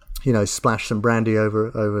splash some brandy over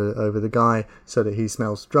the guy so that he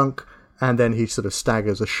smells drunk. And then he sort of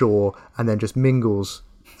staggers ashore and then just mingles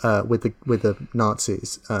with the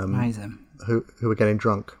Nazis Amazing. who are getting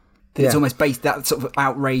drunk. It's almost based that sort of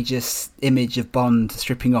outrageous image of Bond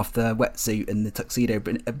stripping off the wetsuit and the tuxedo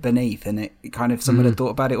beneath, and it kind of someone had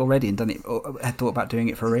thought about it already and done it, or had thought about doing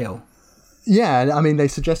it for real. Yeah, I mean, they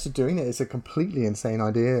suggested doing it. It's a completely insane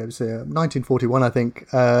idea. It was 1941, I think,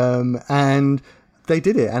 and they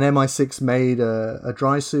did it. And MI6 made a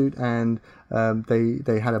dry suit, and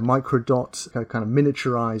they had a microdot, kind of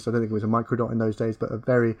miniaturized. I don't think it was a microdot in those days, but a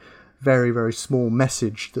very, very, very small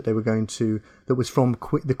message that they were going to, that was from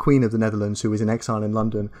the Queen of the Netherlands, who was in exile in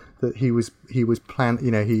London, that he was he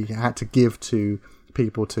had to give to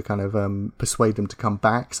people to kind of persuade them to come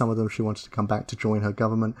back. Some of them, she wanted to come back to join her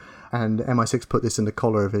government, and MI6 put this in the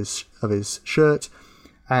collar of his shirt.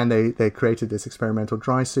 And they created this experimental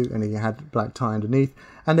dry suit, and he had black tie underneath,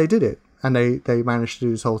 and they did it. And they managed to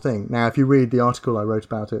do this whole thing. Now, if you read the article I wrote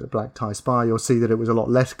about it, The Black Tie Spy, you'll see that it was a lot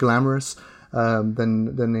less glamorous than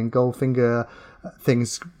in Goldfinger.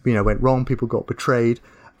 Things went wrong, people got betrayed.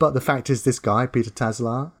 But the fact is, this guy, Peter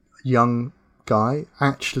Taslar, young guy,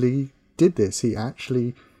 actually did this. He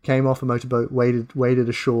actually came off a motorboat, waded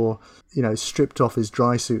ashore, stripped off his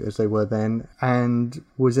dry suit as they were then, and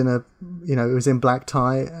was in was in black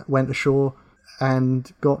tie, went ashore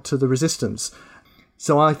and got to the resistance.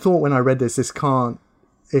 So I thought when I read this, it can't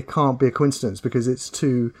be a coincidence, because that's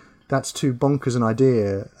too bonkers an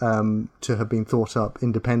idea to have been thought up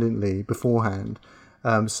independently beforehand.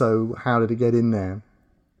 So how did it get in there?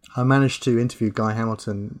 I managed to interview Guy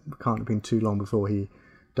Hamilton. It can't have been too long before he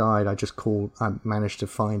died. I managed to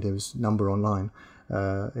find his number online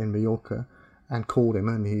in Mallorca and called him,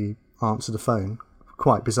 and he answered the phone.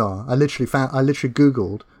 Quite bizarre. I literally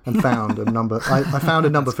Googled and found a number. I found a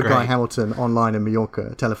number for Guy Hamilton online in Mallorca,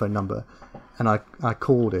 a telephone number, and I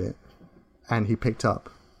called it, and he picked up.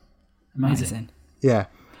 Amazing. Yeah,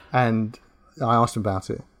 and I asked him about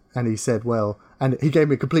it, and he said, well, and he gave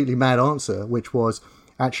me a completely mad answer, which was,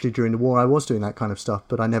 actually during the war I was doing that kind of stuff,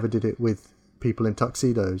 but I never did it with people in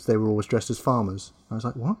tuxedos. They were always dressed as farmers. I was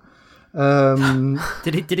like, what?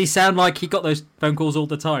 Did he sound like he got those phone calls all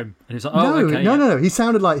the time? And he was like, no. He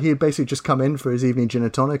sounded like he had basically just come in for his evening gin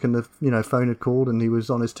and tonic, and the phone had called, and he was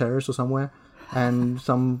on his terrace or somewhere, and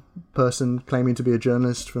some person claiming to be a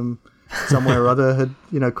journalist from somewhere or other had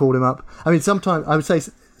called him up. I mean, sometimes I would say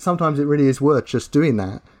sometimes it really is worth just doing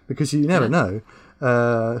that, because you never know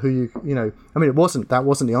who you. I mean, that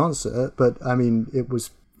wasn't the answer, but I mean, it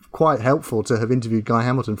was quite helpful to have interviewed Guy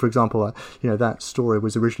Hamilton, for example. That story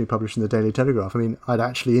was originally published in the Daily Telegraph. I mean, I'd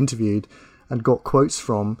actually interviewed and got quotes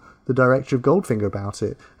from the director of Goldfinger about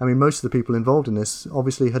it. I mean, most of the people involved in this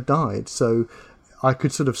obviously had died, so I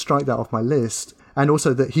could sort of strike that off my list. And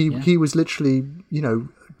also that he was literally,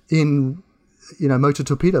 in motor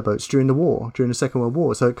torpedo boats during the Second World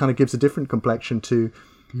War. So it kind of gives a different complexion to,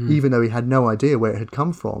 even though he had no idea where it had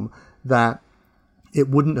come from, that it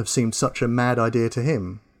wouldn't have seemed such a mad idea to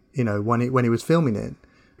him, when he was filming it,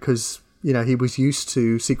 because he was used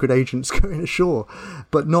to secret agents going ashore,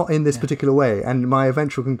 but not in this particular way. And my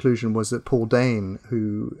eventual conclusion was that Paul Dane,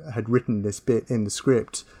 who had written this bit in the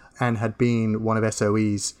script and had been one of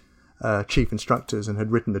SOE's chief instructors and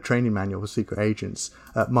had written the training manual for secret agents,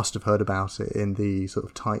 must have heard about it in the sort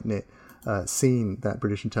of tight-knit scene that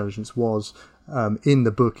British intelligence was. In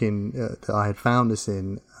the book that I had found this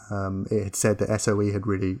in, it had said that SOE had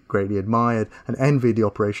really greatly admired and envied the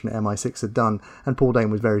operation that MI6 had done, and Paul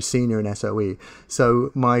Dane was very senior in SOE.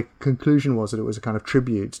 So my conclusion was that it was a kind of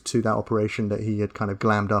tribute to that operation that he had kind of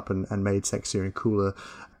glammed up and made sexier and cooler.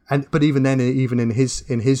 But even then, even in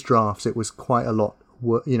his drafts, it was quite a lot.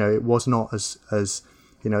 It was not as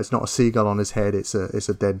it's not a seagull on his head. It's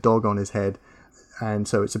a dead dog on his head, and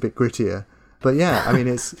so it's a bit grittier. But yeah, I mean,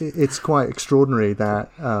 it's quite extraordinary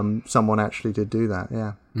that someone actually did do that.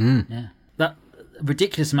 Yeah. Yeah. That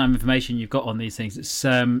ridiculous amount of information you've got on these things. It's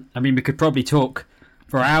I mean, we could probably talk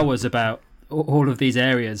for hours about all of these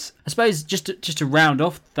areas. I suppose just to round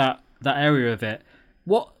off that area of it,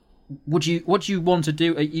 what do you want to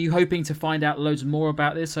do? Are you hoping to find out loads more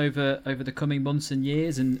about this over the coming months and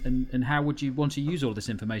years, and how would you want to use all this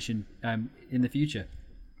information in the future?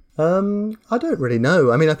 I don't really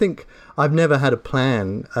know. I mean, I think I've never had a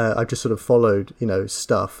plan. I've just sort of followed,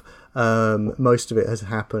 stuff. Most of it has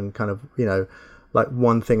happened kind of, like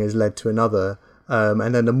one thing has led to another.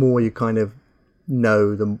 And then the more you kind of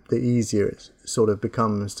know, the easier it sort of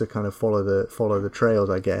becomes to kind of follow the trails,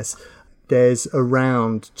 I guess. There's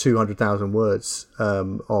around 200,000 words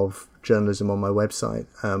of journalism on my website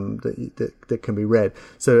that can be read.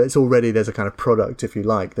 So there's a kind of product, if you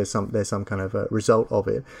like. There's some kind of a result of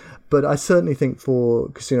it. But I certainly think for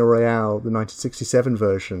Casino Royale, the 1967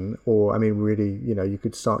 version, or I mean, really, you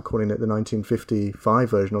could start calling it the 1955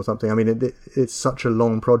 version or something. I mean, it's such a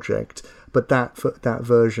long project. But that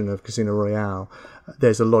version of Casino Royale,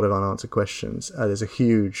 there's a lot of unanswered questions. There's a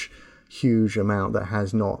huge amount that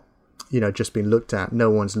has not just been looked at. No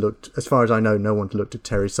one's looked, as far as I know, no one's looked at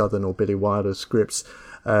Terry Southern or Billy Wilder's scripts.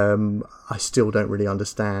 I still don't really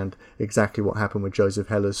understand exactly what happened with Joseph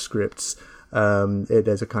Heller's scripts.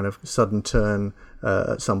 There's a kind of sudden turn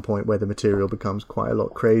at some point where the material becomes quite a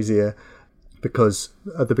lot crazier, because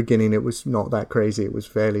at the beginning it was not that crazy. It was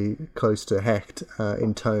fairly close to Hecht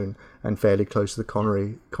in tone and fairly close to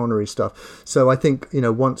the Connery stuff. So I think,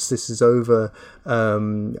 once this is over,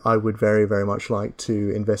 I would very, very much like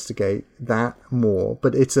to investigate that more.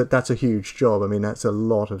 But that's a huge job. I mean, that's a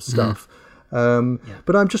lot of stuff.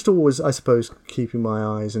 But I'm just always, I suppose, keeping my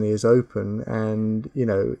eyes and ears open. And,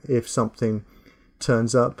 if something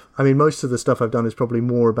turns up, I mean, most of the stuff I've done is probably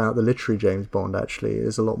more about the literary James Bond. Actually,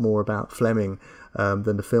 there's a lot more about Fleming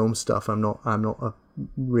than the film stuff. I'm not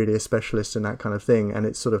really a specialist in that kind of thing, and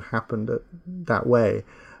it sort of happened that way.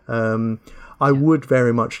 I would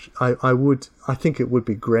very much, I think it would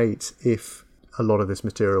be great if a lot of this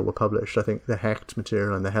material were published. I think the Hecht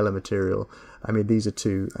material and the Heller material, I mean, these are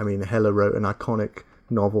two. I mean, Heller wrote an iconic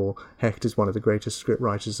novel. Hecht is one of the greatest script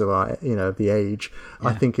writers of our, of the age. Yeah.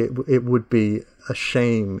 I think it would be a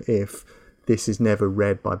shame if this is never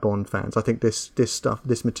read by Bond fans. I think this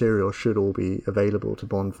material should all be available to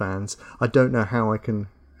Bond fans. I don't know how I can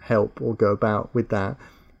help or go about with that,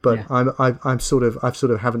 but I've sort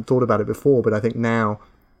of haven't thought about it before. But I think now,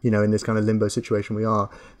 in this kind of limbo situation we are,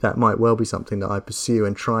 that might well be something that I pursue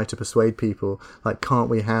and try to persuade people. Like, can't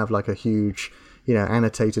we have like a huge,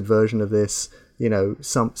 annotated version of this?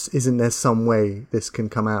 Isn't there some way this can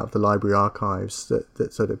come out of the library archives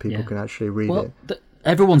that so that people can actually read it?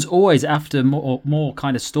 Everyone's always after more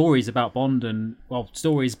kind of stories about Bond, and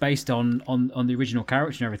stories based on the original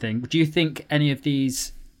character and everything. Do you think any of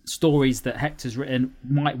these stories that Hector's written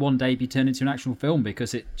might one day be turned into an actual film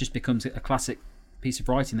because it just becomes a classic piece of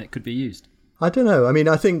writing that could be used. I don't know. I mean,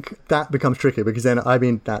 I think that becomes tricky because then, I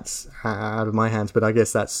mean, that's out of my hands, but I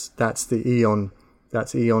guess that's the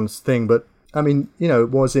Eon's thing. But I mean, you know,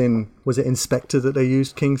 was it Inspector that they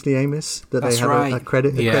used Kingsley Amis, that that's they had right. a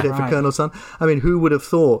credit for Colonel Sun? I mean, who would have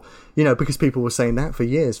thought, you know, because people were saying that for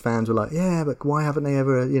years, fans were like, yeah, but why haven't they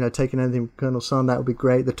ever, you know, taken anything from Colonel Sun? That would be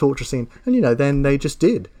great. The torture scene. And, you know, then they just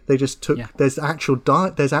did. They just took, there's actual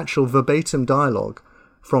verbatim dialogue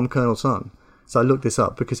from Colonel Sun. So I looked this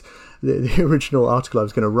up because the original article I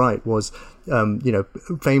was going to write was, you know,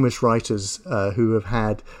 famous writers who have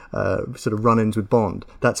had sort of run-ins with Bond.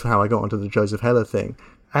 That's how I got onto the Joseph Heller thing.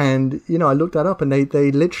 And, you know, I looked that up and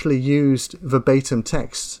they literally used verbatim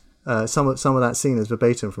text. Some of that scene is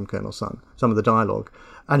verbatim from Colonel Sun, some of the dialogue.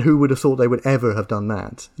 And who would have thought they would ever have done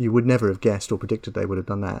that? You would never have guessed or predicted they would have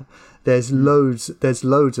done that. There's loads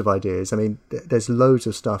of ideas. I mean, there's loads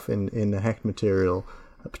of stuff in the Hecht material,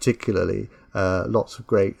 particularly. Lots of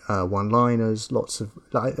great one-liners,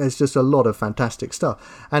 there's just a lot of fantastic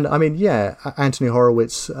stuff. And I mean, yeah, Anthony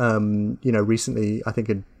Horowitz, you know, recently, I think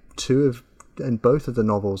in both of the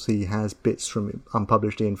novels, he has bits from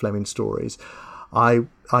unpublished Ian Fleming stories. I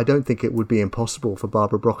don't think it would be impossible for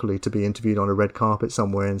Barbara Broccoli to be interviewed on a red carpet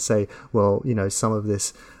somewhere and say, well, you know, some of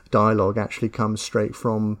this dialogue actually comes straight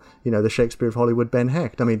from, you know, the Shakespeare of Hollywood, Ben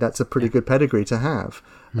Hecht. I mean, that's a pretty good pedigree to have.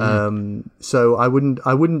 So I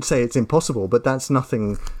wouldn't say it's impossible, but that's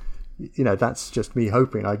nothing, you know, that's just me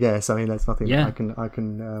hoping, I guess. I mean, that's nothing that I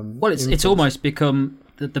can well, it's almost become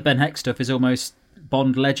the Ben Hecht stuff is almost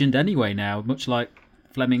Bond legend anyway now, much like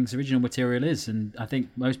Fleming's original material is, and I think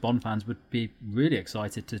most Bond fans would be really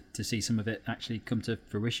excited to see some of it actually come to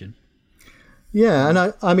fruition. Yeah,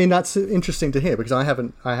 and I mean that's interesting to hear because I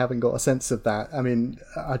haven't got a sense of that. I mean,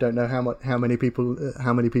 I don't know how many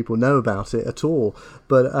people know about it at all,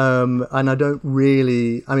 but and I don't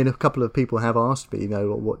really. I mean, a couple of people have asked me, you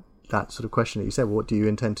know, what that sort of question that you said. Well, what do you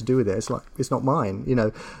intend to do with it? It's like it's not mine, you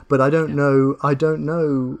know. But I don't know. I don't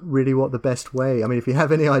know really what the best way. I mean, if you have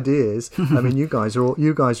any ideas, I mean, you guys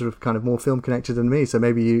are kind of more film connected than me, so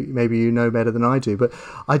maybe you know better than I do. But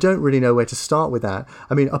I don't really know where to start with that.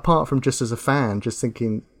 I mean, apart from just as a fan, just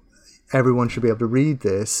thinking everyone should be able to read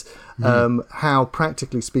this. How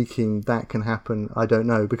practically speaking that can happen, I don't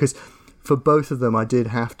know, because for both of them, I did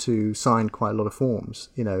have to sign quite a lot of forms,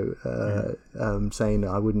 you know, saying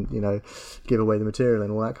that I wouldn't, you know, give away the material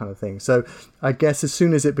and all that kind of thing. So I guess as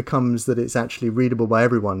soon as it becomes that it's actually readable by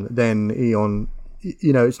everyone, then Eon,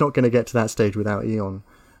 you know, it's not going to get to that stage without Eon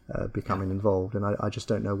becoming involved. And I just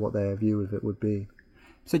don't know what their view of it would be.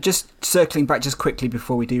 So just circling back just quickly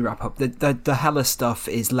before we do wrap up, the Heller stuff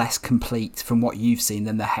is less complete from what you've seen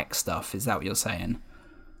than the Hecht stuff. Is that what you're saying?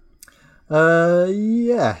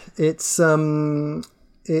 Yeah, it's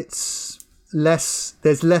less.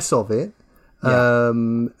 There's less of it,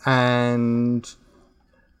 and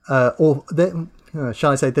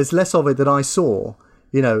shall I say, there's less of it that I saw.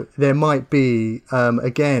 You know, there might be.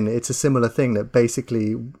 Again, it's a similar thing that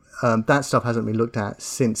basically that stuff hasn't been looked at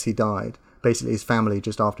since he died. Basically, his family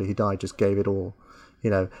just after he died just gave it all.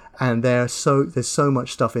 You know, and there's so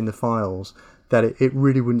much stuff in the files that it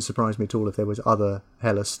really wouldn't surprise me at all if there was other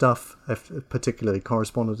Heller stuff, particularly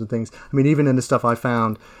correspondence and things. I mean, even in the stuff I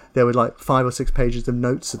found, there were like 5 or 6 pages of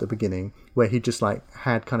notes at the beginning where he just like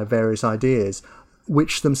had kind of various ideas,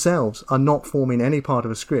 which themselves are not forming any part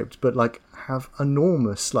of a script, but like have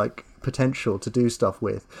enormous like potential to do stuff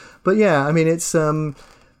with. But yeah, I mean, it's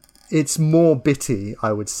more bitty,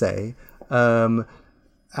 I would say.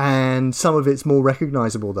 And some of it's more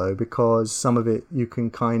recognisable, though, because some of it you can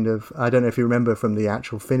kind of... I don't know if you remember from the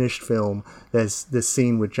actual finished film, there's this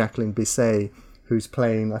scene with Jacqueline Bisset, who's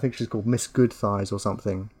playing... I think she's called Miss Goodthighs or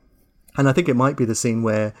something. And I think it might be the scene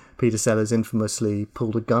where Peter Sellers infamously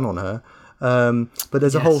pulled a gun on her. But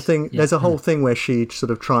there's a whole thing... Yeah. There's a whole thing where she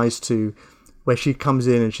sort of tries to... Where she comes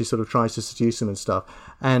in and she sort of tries to seduce him and stuff.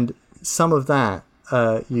 And some of that,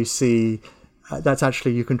 you see... that's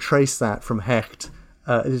actually... You can trace that from Hecht...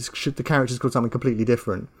 the character's called something completely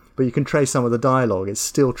different, but you can trace some of the dialogue. It's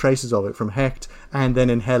still traces of it from Hecht and then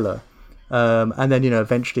in Heller. And then, you know,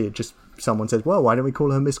 eventually it just, someone says, well, why don't we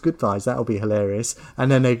call her Miss Goodthighs? That'll be hilarious.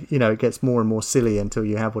 And then they, you know, it gets more and more silly until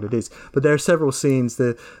you have what it is. But there are several scenes,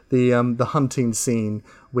 the hunting scene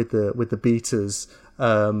with the beaters,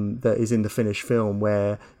 that is in the finished film,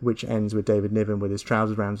 which ends with David Niven with his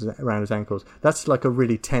trousers around his ankles. That's like a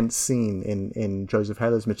really tense scene in Joseph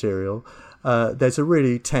Heller's material. There's a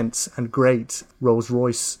really tense and great Rolls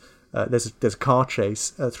Royce. There's a car chase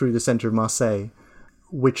through the centre of Marseille,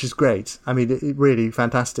 which is great. I mean, really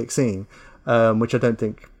fantastic scene, which I don't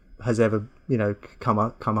think has ever come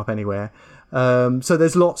up anywhere. So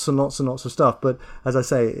there's lots and lots and lots of stuff, but as I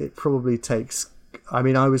say, it probably takes. I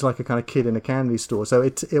mean, I was like a kind of kid in a candy store, so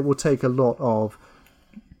it will take a lot of.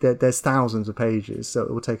 There's thousands of pages, so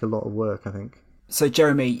it will take a lot of work, I think. So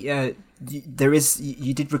Jeremy,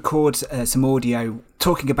 you did record some audio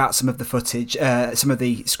talking about some of the footage, some of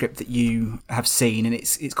the script that you have seen, and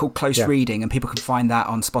it's called Close Reading, and people can find that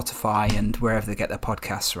on Spotify and wherever they get their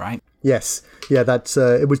podcasts, right? Yes, yeah, that's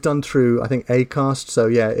it was done through, I think, Acast, so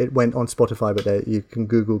yeah, it went on Spotify, but you can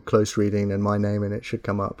Google Close Reading and my name and it should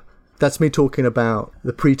come up. That's me talking about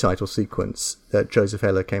the pre-title sequence that Joseph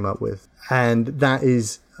Heller came up with, and that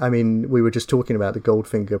is, I mean, we were just talking about the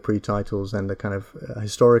Goldfinger pre-titles and the kind of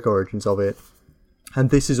historic origins of it, and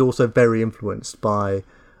this is also very influenced by.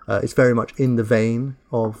 It's very much in the vein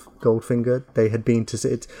of Goldfinger. They had been to see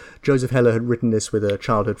it. Joseph Heller had written this with a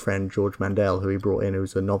childhood friend, George Mandel, who he brought in, who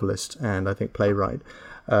was a novelist and I think playwright.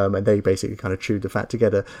 And they basically kind of chewed the fat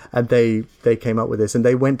together. And they came up with this. And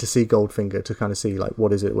they went to see Goldfinger to kind of see, like,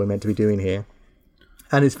 what is it we're meant to be doing here?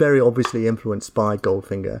 And it's very obviously influenced by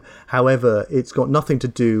Goldfinger. However, it's got nothing to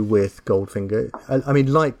do with Goldfinger. I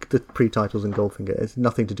mean, like the pre-titles in Goldfinger, it's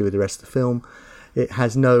nothing to do with the rest of the film. It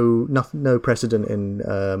has no precedent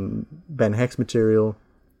in Ben Hecht's material,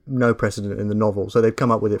 no precedent in the novel. So they've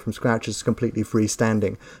come up with it from scratch. It's completely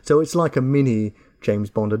freestanding. So it's like a mini James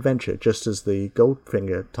Bond adventure, just as the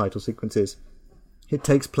Goldfinger title sequence is. It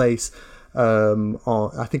takes place on,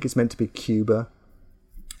 I think it's meant to be Cuba,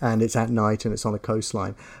 and it's at night and it's on a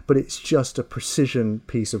coastline. But it's just a precision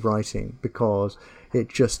piece of writing because it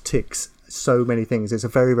just ticks so many things. It's a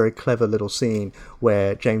very, very clever little scene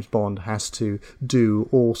where James Bond has to do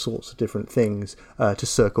all sorts of different things to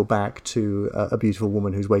circle back to a beautiful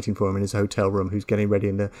woman who's waiting for him in his hotel room, who's getting ready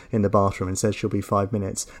in the bathroom, and says she'll be 5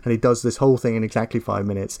 minutes. And he does this whole thing in exactly 5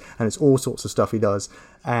 minutes, and it's all sorts of stuff he does.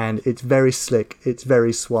 And it's very slick, it's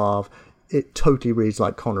very suave, it totally reads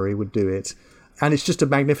like Connery would do it. And it's just a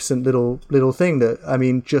magnificent little thing that, I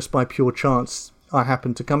mean, just by pure chance, I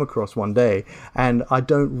happened to come across one day, and I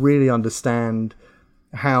don't really understand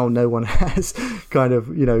how no one has kind of,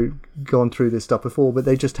 gone through this stuff before, but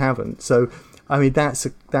they just haven't. So, I mean, that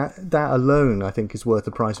alone, I think, is worth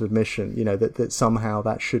the price of admission, that somehow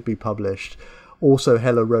that should be published. Also,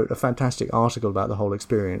 Heller wrote a fantastic article about the whole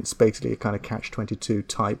experience, basically a kind of Catch-22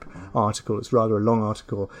 type article. It's rather a long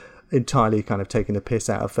article, entirely kind of taking the piss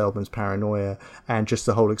out of Feldman's paranoia and just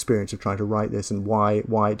the whole experience of trying to write this and why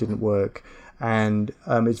it didn't work. And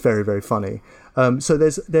it's very, very funny. So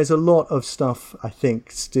there's a lot of stuff, I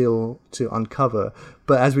think, still to uncover.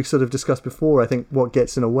 But as we sort of discussed before, I think what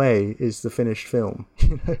gets in the way is the finished film.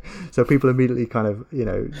 So people immediately kind of,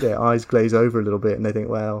 their eyes glaze over a little bit and they think,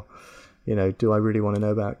 well, do I really want to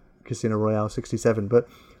know about Casino Royale 67? But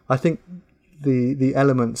I think the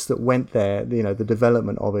elements that went there, the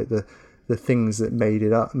development of it, the things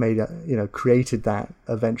that created that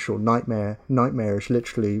eventual nightmarish,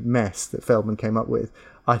 literally mess that Feldman came up with,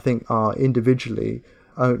 I think are individually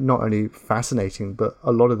not only fascinating, but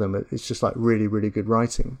a lot of them, it's just like really, really good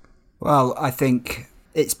writing. Well, I think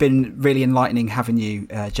it's been really enlightening having you,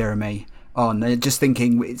 Jeremy, on. Just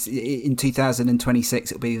thinking, in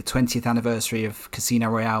 2026, it'll be the 20th anniversary of Casino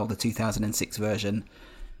Royale, the 2006 version.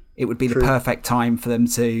 It would be the perfect time for them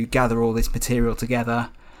to gather all this material together.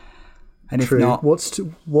 And if not, what's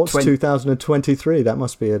 2023? That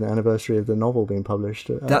must be an anniversary of the novel being published.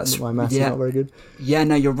 My maths is not very good. Yeah,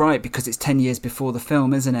 no, you're right, because it's 10 years before the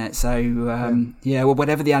film, isn't it? So well,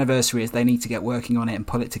 whatever the anniversary is, they need to get working on it and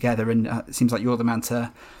pull it together. And it seems like you're the man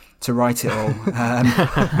to write it all.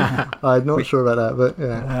 I'm not sure about that, but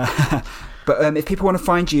yeah. But if people want to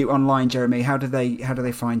find you online, Jeremy, how do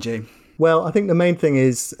they find you? Well, I think the main thing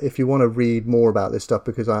is, if you want to read more about this stuff,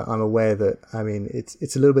 because I'm aware that, I mean,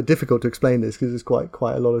 it's a little bit difficult to explain this because there's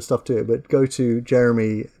quite a lot of stuff to it, but go to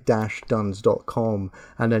jeremy-duns.com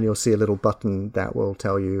and then you'll see a little button that will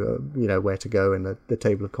tell you, where to go in the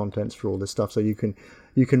table of contents for all this stuff. So you can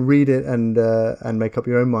read it and make up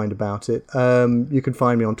your own mind about it. You can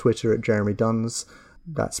find me on Twitter at Jeremy Duns.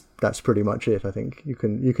 That's pretty much it. I think you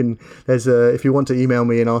can there's if you want to email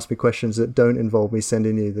me and ask me questions that don't involve me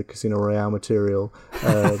sending you the Casino Royale material,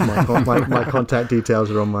 my contact details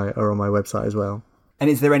are on my website as well. And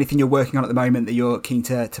is there anything you're working on at the moment that you're keen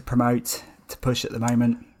to promote, to push at the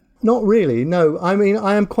moment? Not really, no. I mean,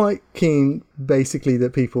 I am quite keen, basically,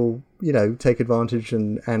 that people, take advantage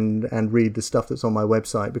and read the stuff that's on my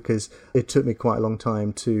website, because it took me quite a long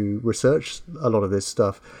time to research a lot of this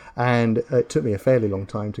stuff, and it took me a fairly long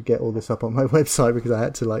time to get all this up on my website, because I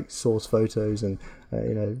had to source photos and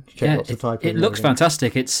check lots of typing. It looks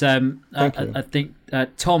fantastic. It's I think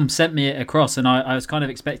Tom sent me it across, and I was kind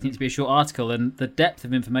of expecting it to be a short article, and the depth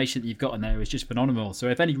of information that you've got in there is just phenomenal. So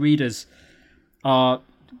if any readers are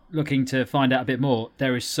looking to find out a bit more,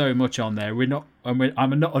 there is so much on there.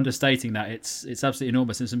 I'm not understating that. It's absolutely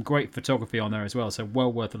enormous, and some great photography on there as well. So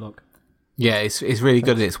well worth a look. Yeah, it's really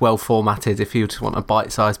good, and it's well formatted. If you just want a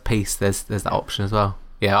bite-sized piece, there's that option as well.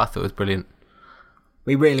 Yeah, I thought it was brilliant.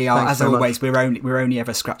 We really are. Thanks as always, we're only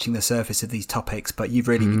ever scratching the surface of these topics, but you've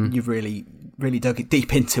really dug it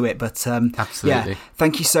deep into it. But absolutely,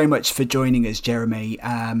 thank you so much for joining us, Jeremy.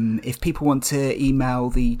 If people want to email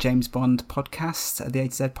the James Bond podcast, the A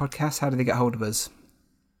to Z podcast, how do they get hold of us?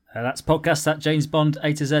 That's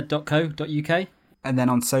podcast@jamesbond.a2z.co.uk. And then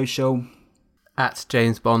on social, at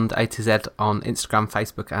James Bond A to Z on Instagram,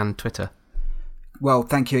 Facebook, and Twitter. Well,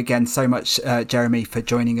 thank you again so much, Jeremy, for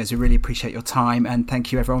joining us. We really appreciate your time, and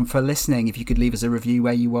thank you everyone for listening. If you could leave us a review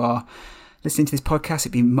where you are listening to this podcast,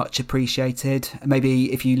 it'd be much appreciated.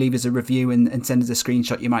 Maybe if you leave us a review and send us a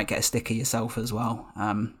screenshot, you might get a sticker yourself as well.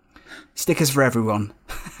 Stickers for everyone.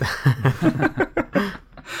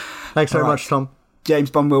 Thanks very much, Tom.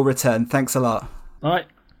 James Bond will return. Thanks a lot. All right.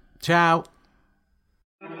 Ciao.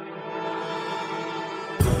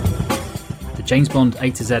 The James Bond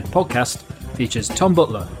A to Z podcast features Tom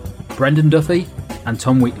Butler, Brendan Duffy, and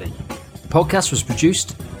Tom Wheatley. The podcast was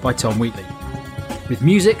produced by Tom Wheatley, with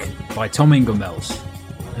music by Tom Ingelmells,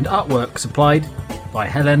 and artwork supplied by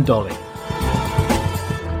Helen Dolly.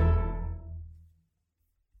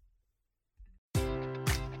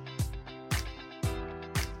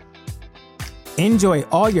 Enjoy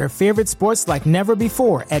all your favorite sports like never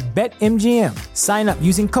before at BetMGM. Sign up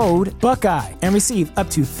using code Buckeye and receive up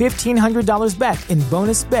to $1,500 back in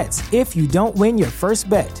bonus bets if you don't win your first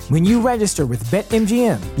bet. When you register with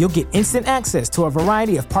BetMGM, you'll get instant access to a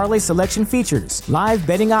variety of parlay selection features, live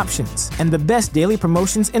betting options, and the best daily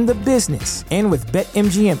promotions in the business. And with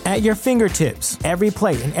BetMGM at your fingertips, every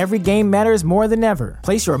play and every game matters more than ever.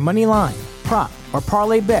 Place your money line, prop, or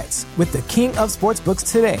parlay bets with the king of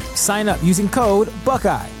sportsbooks today. Sign up using code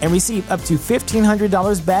Buckeye and receive up to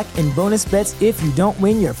 $1,500 back in bonus bets if you don't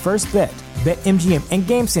win your first bet. BetMGM and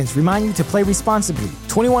GameSense remind you to play responsibly.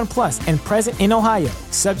 21 plus and present in Ohio,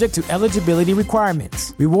 subject to eligibility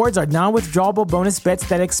requirements. Rewards are non-withdrawable bonus bets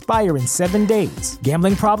that expire in 7 days.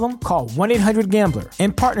 Gambling problem? Call 1-800-GAMBLER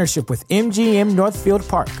in partnership with MGM Northfield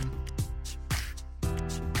Park.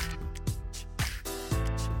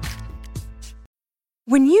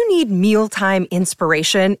 When you need mealtime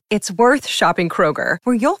inspiration, it's worth shopping Kroger,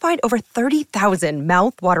 where you'll find over 30,000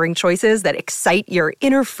 mouth-watering choices that excite your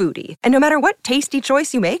inner foodie. And no matter what tasty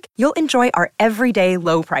choice you make, you'll enjoy our everyday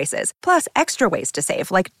low prices, plus extra ways to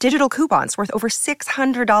save, like digital coupons worth over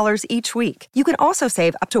 $600 each week. You can also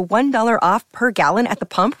save up to $1 off per gallon at the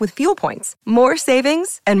pump with fuel points. More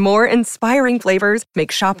savings and more inspiring flavors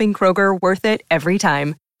make shopping Kroger worth it every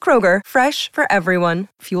time. Kroger, fresh for everyone.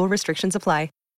 Fuel restrictions apply.